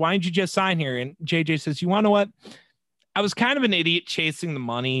Browns? Why didn't you just sign here?" And JJ says, "You want to know what? I was kind of an idiot chasing the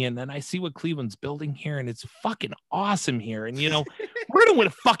money, and then I see what Cleveland's building here, and it's fucking awesome here. And, you know, we're going to win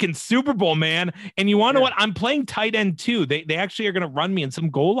a fucking Super Bowl, man. And you want to know what? I'm playing tight end, too. They actually are going to run me in some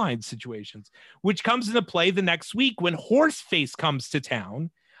goal line situations, which comes into play the next week when Horseface comes to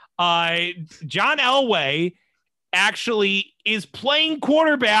town. John Elway actually is playing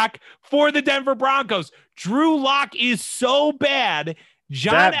quarterback for the Denver Broncos. Drew Lock is so bad.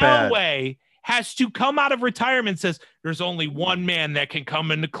 John Elway has to come out of retirement and says, "There's only one man that can come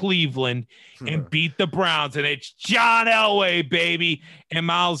into Cleveland and beat the Browns, and it's John Elway, baby." And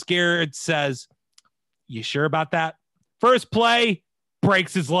Myles Garrett says, "You sure about that?" First play,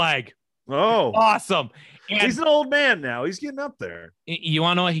 breaks his leg. Oh, awesome. And he's an old man now. He's getting up there. You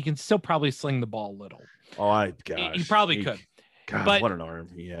want to know what? He can still probably sling the ball a little. Oh, gosh. He probably could. God, but what an arm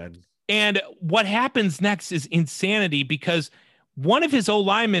he had. And what happens next is insanity because one of his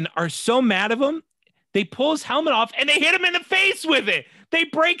O-linemen are so mad of him, they pull his helmet off and they hit him in the face with it. They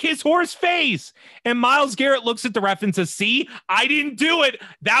break his horse face. And Myles Garrett looks at the ref and says, "See, I didn't do it.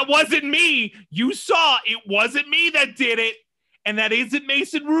 That wasn't me. You saw it wasn't me that did it. And that isn't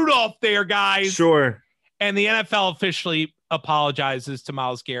Mason Rudolph there, guys." Sure. And the NFL officially apologizes to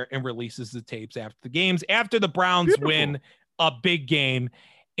Myles Garrett and releases the tapes after the games, after the Browns win a big game.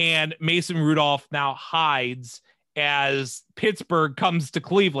 And Mason Rudolph now hides as Pittsburgh comes to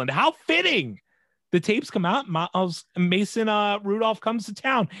Cleveland. How fitting The tapes come out. Mason Rudolph comes to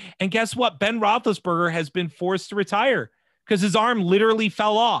town. And guess what? Ben Roethlisberger has been forced to retire because his arm literally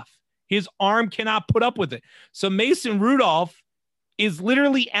fell off. His arm cannot put up with it. So Mason Rudolph is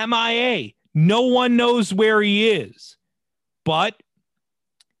literally MIA. No one knows where he is. But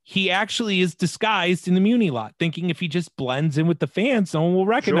he actually is disguised in the Muni lot, thinking if he just blends in with the fans, no one will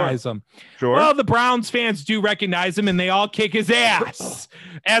recognize him. Sure. Well, the Browns fans do recognize him, and they all kick his ass.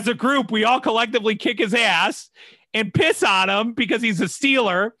 As a group, we all collectively kick his ass and piss on him because he's a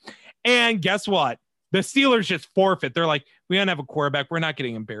Steeler. And guess what? The Steelers just forfeit. They're like, we don't have a quarterback. We're not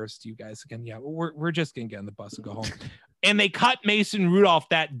getting embarrassed to you guys again. Yeah, we're just going to get on the bus and go home. And they cut Mason Rudolph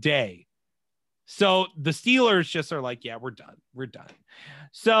that day. So the Steelers just are like, yeah, we're done. We're done.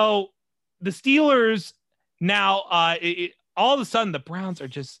 So the Steelers now, all of a sudden, the Browns are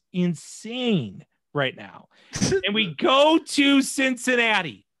just insane right now. And we go to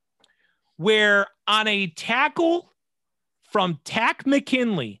Cincinnati, where on a tackle from Takk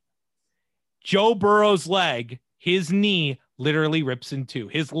McKinley, Joe Burrow's leg, his knee literally rips in two.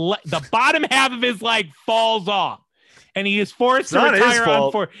 The bottom half of his leg falls off, and he is forced to retire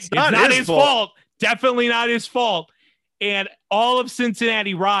on four. It's not his fault. Definitely not his fault. And all of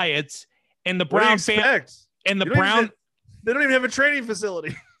Cincinnati riots, and the Brown fans and the Brown. They don't even have a training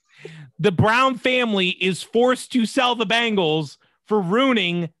facility. The Brown family is forced to sell the Bengals for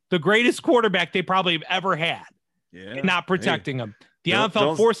ruining the greatest quarterback they probably have ever had. Yeah, and not protecting him. The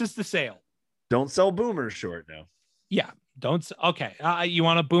NFL forces the sale. Don't sell boomers short now. Yeah, don't. Okay, you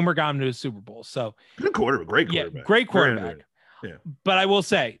want a boomer got him to a Super Bowl. So good quarterback, great quarterback, yeah, great quarterback. Yeah, but I will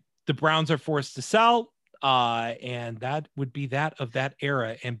say the Browns are forced to sell, and that would be that of that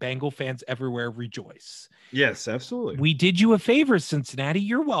era. And Bengal fans everywhere rejoice. Yes, absolutely. We did you a favor, Cincinnati.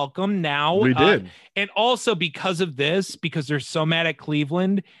 You're welcome. Now we did, and also because of this, because they're so mad at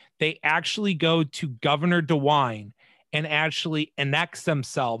Cleveland, they actually go to Governor DeWine and actually annex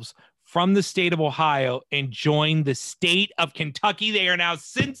themselves from the state of Ohio and join the state of Kentucky. They are now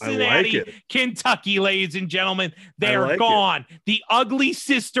Cincinnati, Kentucky, ladies and gentlemen. They are gone. The ugly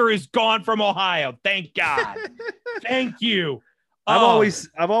sister is gone from Ohio. Thank God. Thank you. I've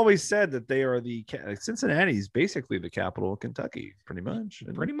always said that they are Cincinnati is basically the capital of Kentucky, pretty much.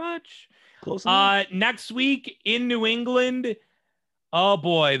 Pretty much. Close enough. Next week in New England, oh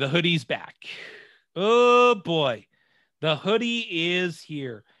boy, the hoodie's back. Oh boy, the hoodie is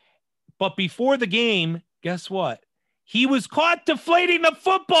here. But before the game, guess what? He was caught deflating the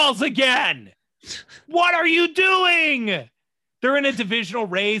footballs again. What are you doing? They're in a divisional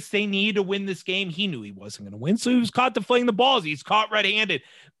race. They need to win this game. He knew he wasn't going to win, so he was caught deflating the balls. He's caught red-handed.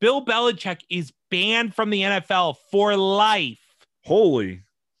 Bill Belichick is banned from the NFL for life. Holy.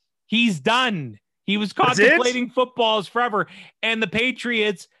 He's done. He was caught deflating footballs forever. And the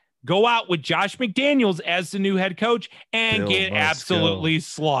Patriots go out with Josh McDaniels as the new head coach and get absolutely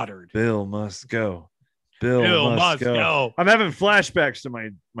slaughtered. Bill must go. Bill must go. I'm having flashbacks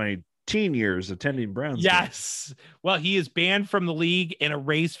to my teen years attending Browns. Yes. Games. Well, he is banned from the league and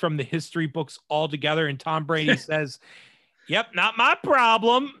erased from the history books altogether. And Tom Brady says, yep, not my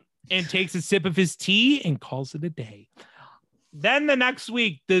problem, and takes a sip of his tea and calls it a day. Then the next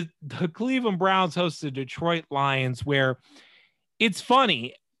week, the Cleveland Browns host the Detroit Lions, where it's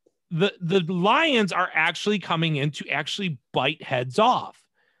funny. The Lions are actually coming in to actually bite heads off.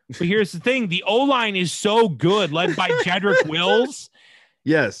 But here's the thing. The O-line is so good, led by Jedrick Wills.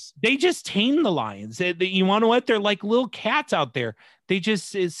 Yes. They just tame the Lions. You want to know what? They're like little cats out there. They just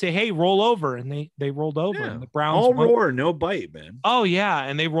say, hey, roll over. And they rolled over. Yeah. And the Browns all roar, no bite, man. Oh, yeah.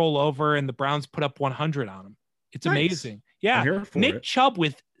 And they roll over, and the Browns put up 100 on them. It's amazing. Yeah. Nick Chubb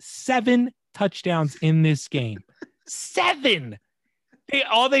with 7 touchdowns in this game. 7.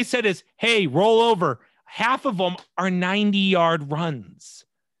 All they said is, hey, roll over. Half of them are 90-yard runs.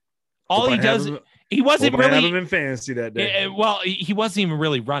 All he does, he wasn't really have him in fantasy that day. Well, he wasn't even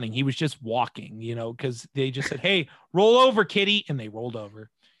really running. He was just walking, because they just said, hey, roll over, kitty. And they rolled over.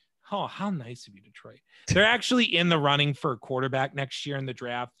 Oh, how nice of you, Detroit. They're actually in the running for a quarterback next year in the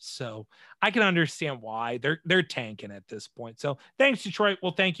draft. So I can understand why they're tanking at this point. So thanks, Detroit.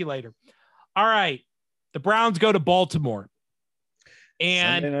 We'll thank you later. All right. The Browns go to Baltimore.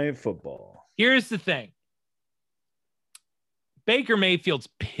 And Sunday Night Football. Here's the thing. Baker Mayfield's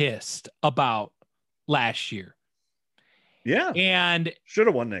pissed about last year. Yeah. And should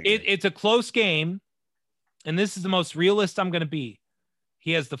have won that game. It's a close game. And this is the most realist I'm going to be.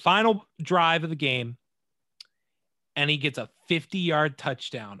 He has the final drive of the game, and he gets a 50-yard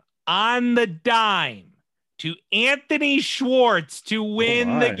touchdown on the dime to Anthony Schwartz to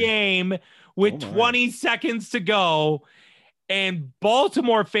win the game with 20 seconds to go. And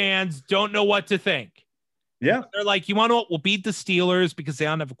Baltimore fans don't know what to think. Yeah. They're like, you want to know what? We'll beat the Steelers because they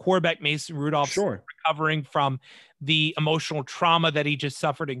don't have a quarterback. Mason Rudolph recovering from the emotional trauma that he just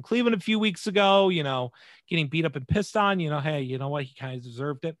suffered in Cleveland a few weeks ago, getting beat up and pissed on, hey, you know what? He kind of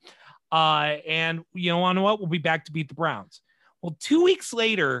deserved it. And you want to know what? We'll be back to beat the Browns. Well, 2 weeks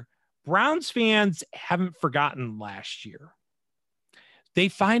later, Browns fans haven't forgotten last year. They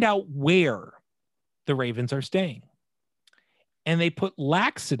find out where the Ravens are staying. And they put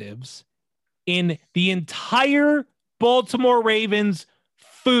laxatives in the entire Baltimore Ravens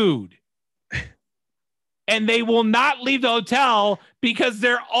food. And they will not leave the hotel because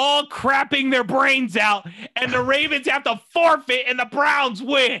they're all crapping their brains out and the Ravens have to forfeit and the Browns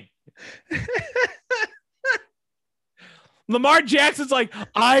win. Lamar Jackson's like,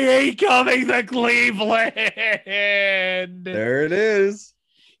 I ain't coming to Cleveland. There it is.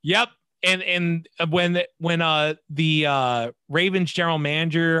 Yep. And when the Ravens general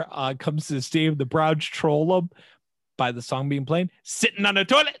manager comes to the stadium, the Browns troll him by the song being played, sitting on the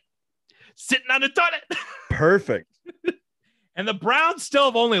toilet. Perfect. And the Browns still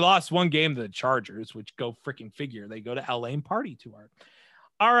have only lost one game to the Chargers, which go freaking figure. They go to LA and party too hard.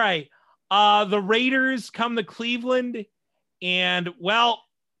 All right. The Raiders come to Cleveland and, well,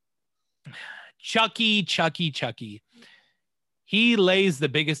 Chucky. He lays the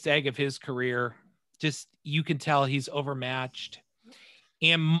biggest egg of his career. Just, you can tell he's overmatched.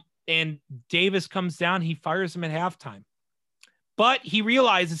 And Davis comes down. He fires him at halftime. But he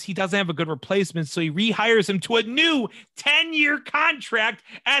realizes he doesn't have a good replacement, so he rehires him to a new 10-year contract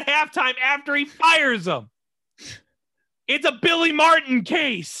at halftime after he fires him. It's a Billy Martin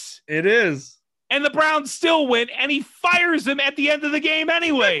case. It is. And the Browns still win, and he fires him at the end of the game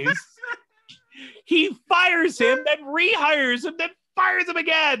anyways. He fires him, then rehires him, then fires him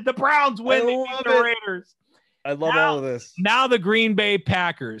again. The Browns win. They beat the Raiders. I love all of this. Now the Green Bay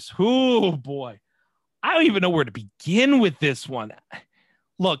Packers. Oh, boy. I don't even know where to begin with this one.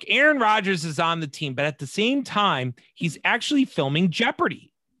 Look, Aaron Rodgers is on the team, but at the same time, he's actually filming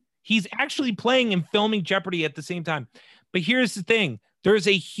Jeopardy. He's actually playing and filming Jeopardy at the same time. But here's the thing. There's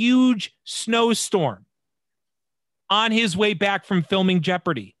a huge snowstorm on his way back from filming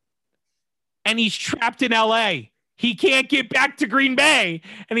Jeopardy. And he's trapped in LA. He can't get back to Green Bay.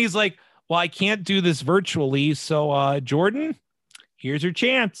 And he's like, well, I can't do this virtually. So, Jordan, here's your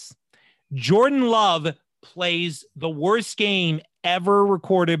chance. Jordan Love plays the worst game ever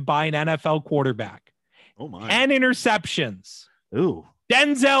recorded by an NFL quarterback. Oh, my. 10 interceptions. Ooh.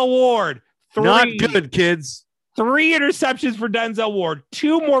 Denzel Ward. 3. Not good, kids. 3 interceptions for Denzel Ward.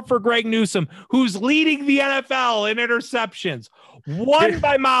 2 more for Greg Newsome, who's leading the NFL in interceptions. 1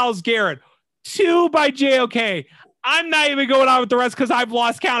 by Myles Garrett. 2 by JOK. I'm not even going on with the rest because I've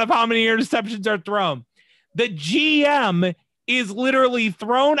lost count of how many interceptions are thrown. The GM is literally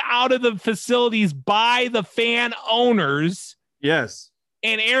thrown out of the facilities by the fan owners. Yes.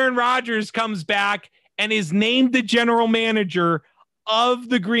 And Aaron Rodgers comes back and is named the general manager of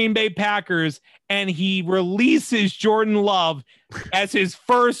the Green Bay Packers. And he releases Jordan Love as his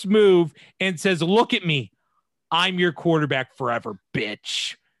first move and says, look at me. I'm your quarterback forever,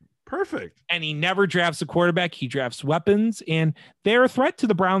 bitch. Perfect. And he never drafts a quarterback. He drafts weapons, and they're a threat to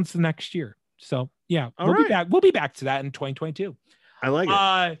the Browns the next year. So, yeah, be back. We'll be back to that in 2022. I like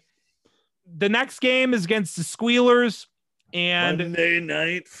it. The next game is against the Squealers. And Monday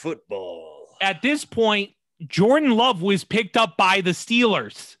Night Football. At this point, Jordan Love was picked up by the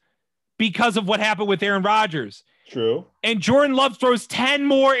Steelers because of what happened with Aaron Rodgers. True. And Jordan Love throws 10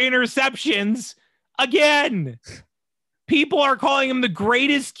 more interceptions again. People are calling him the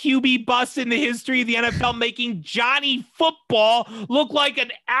greatest QB bust in the history of the NFL, making Johnny Football look like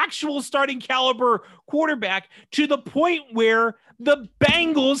an actual starting caliber quarterback to the point where the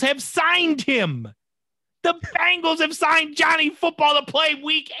Bengals have signed him. The Bengals have signed Johnny Football to play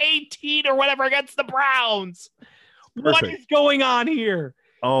week 18 or whatever against the Browns. Perfect. What is going on here?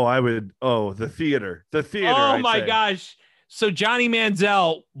 The theater. Oh, my gosh. So Johnny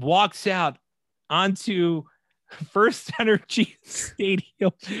Manziel walks out onto First Energy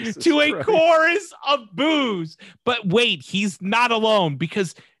Stadium to a chorus of boos. But wait, he's not alone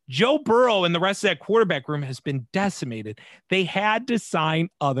because Joe Burrow and the rest of that quarterback room has been decimated. They had to sign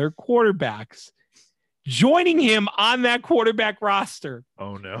other quarterbacks. Joining him on that quarterback roster,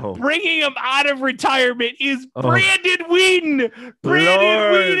 bringing him out of retirement is Brandon Weeden.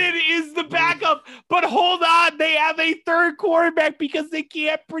 Brandon Weeden is the backup, but hold on, they have a third quarterback because they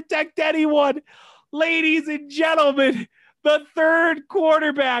can't protect anyone. Ladies and gentlemen, the third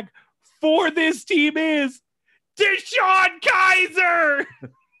quarterback for this team is DeShone Kizer.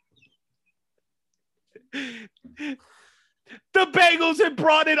 The Bengals had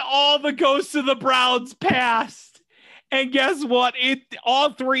brought in all the ghosts of the Browns past. And guess what?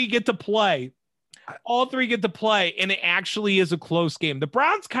 All three get to play. All three get to play, and it actually is a close game. The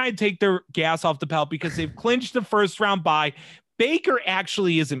Browns kind of take their gas off the pedal because they've clinched the first round bye. Baker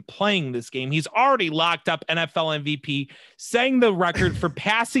actually isn't playing this game. He's already locked up NFL MVP, setting the record for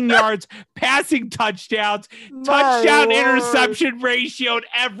passing yards, passing touchdowns, touchdown interception ratio, and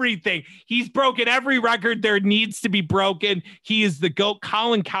everything. He's broken every record there needs to be broken. He is the GOAT.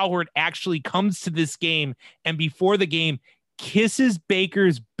 Colin Cowherd actually comes to this game, and before the game, kisses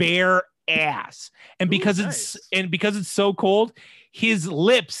Baker's bare ass. And because it's so cold, his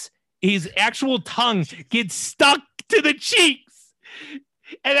lips, his actual tongue gets stuck to the cheeks.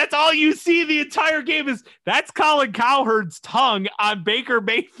 And that's all you see the entire game is that's Colin Cowherd's tongue on Baker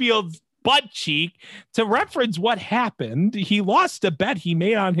Mayfield's butt cheek. To reference what happened, he lost a bet he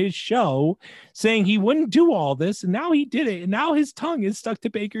made on his show saying he wouldn't do all this, and now he did it, and now his tongue is stuck to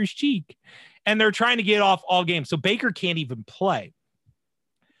Baker's cheek. And they're trying to get off all game, so Baker can't even play.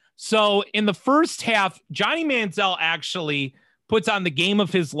 So in the first half, Johnny Manziel actually puts on the game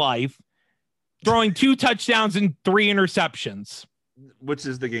of his life, throwing 2 touchdowns and 3 interceptions. Which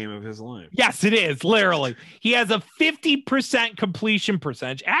is the game of his life. Yes, it is, literally. He has a 50% completion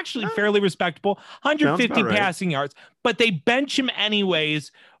percentage, actually fairly respectable, 150 passing yards, but they bench him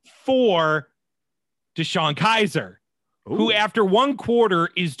anyways for DeShone Kizer, who after 1 quarter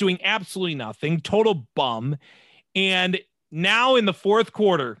is doing absolutely nothing, total bum. And now in the 4th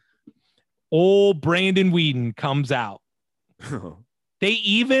quarter, old Brandon Weeden comes out. They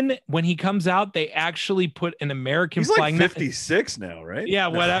even, when he comes out, they actually put an American flag. He's like 56 now, right? Yeah,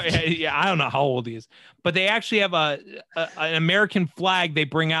 whatever. Yeah, I don't know how old he is, but they actually have an American flag they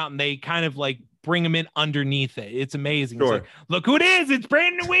bring out, and they kind of like bring him in underneath it. It's amazing. Sure. It's like, look who it is! It's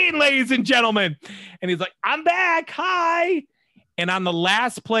Brandon Weeden, ladies and gentlemen. And he's like, "I'm back, hi!" And on the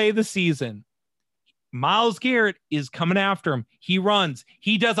last play of the season, Myles Garrett is coming after him. He runs.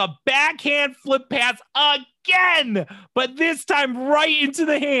 He does a backhand flip pass again, but this time right into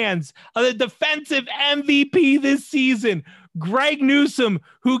the hands of the defensive MVP this season, Greg Newsome,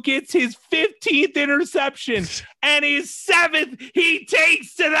 who gets his 15th interception and his 7th he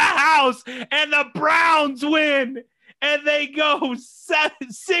takes to the house, and the Browns win, and they go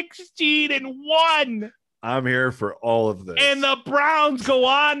 16-1. I'm here for all of this. And the Browns go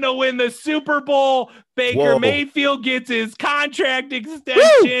on to win the Super Bowl. Baker Mayfield gets his contract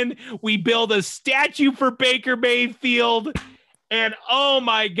extension. Woo! We build a statue for Baker Mayfield. And oh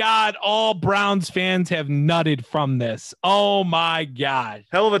my God, all Browns fans have nutted from this. Oh my God.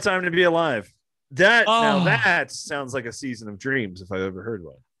 Hell of a time to be alive. Now that sounds like a season of dreams if I've ever heard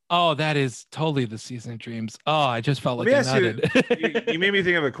one. Oh, that is totally the season of dreams. Oh, I just felt like I nutted. You made me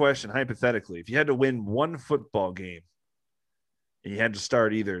think of a question, hypothetically. If you had to win one football game, and you had to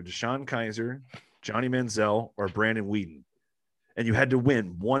start either DeShone Kizer, Johnny Manziel, or Brandon Weeden, and you had to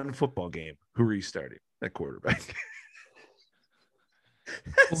win one football game, who are you starting at quarterback?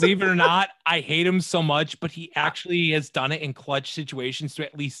 Believe it or not, I hate him so much, but he actually has done it in clutch situations to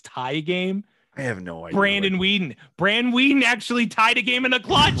at least tie a game. I have no idea. Brandon Weeden actually tied a game in a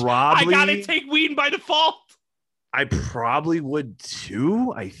clutch. I gotta take Weeden by default. I probably would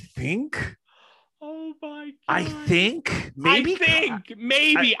too. I think. Oh my God. I think maybe.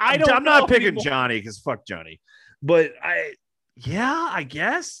 I don't know. I'm not picking Johnny because fuck Johnny. But I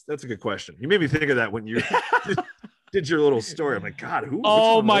guess that's a good question. You made me think of that when you did your little story. I'm like, God, who?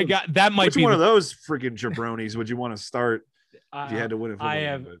 Oh my God, that might be one of those freaking jabronis would you want to start? If you had to win it,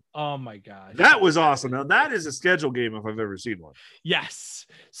 oh my God, that was awesome. Now that is a schedule game if I've ever seen one. Yes.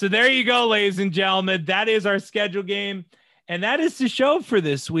 So there you go, ladies and gentlemen. That is our schedule game, and that is the show for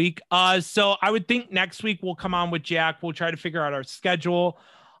this week. So I would think next week we'll come on with Jack. We'll try to figure out our schedule,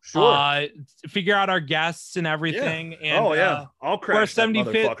 figure out our guests and everything. Yeah. And I'll crash that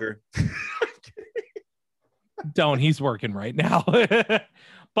motherfucker. Don't. He's working right now.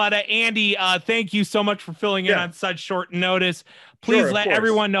 But Andy, thank you so much for filling in on such short notice. Please let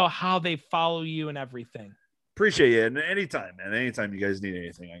everyone know how they follow you and everything. Appreciate it. And anytime, man. Anytime you guys need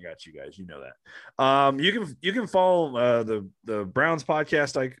anything, I got you guys. You know that. You can follow the Browns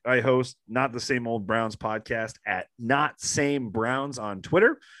podcast I host, Not the Same Old Browns podcast, at Not Same Browns on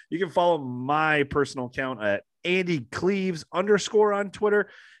Twitter. You can follow my personal account at Andy Cleaves _ on Twitter.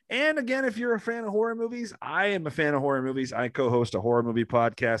 And again, if you're a fan of horror movies, I am a fan of horror movies. I co-host a horror movie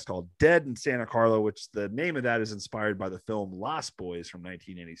podcast called Dead in Santa Carla, which the name of that is inspired by the film Lost Boys from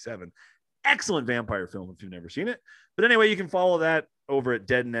 1987. Excellent vampire film if you've never seen it. But anyway, you can follow that over at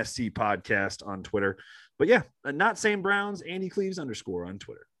Dead in SC podcast on Twitter. But yeah, Not Same Browns, Andy Cleaves _ on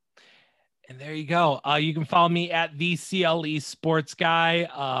Twitter. And there you go. You can follow me at the CLE Sports Guy.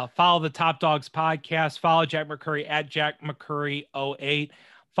 Follow the Top Dogs podcast. Follow Jack McCurry at Jack McCurry 08.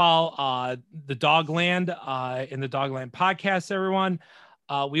 Follow the Dogland in the Dogland podcast, everyone.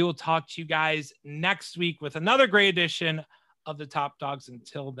 We will talk to you guys next week with another great edition of the Top Dogs.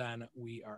 Until then, we are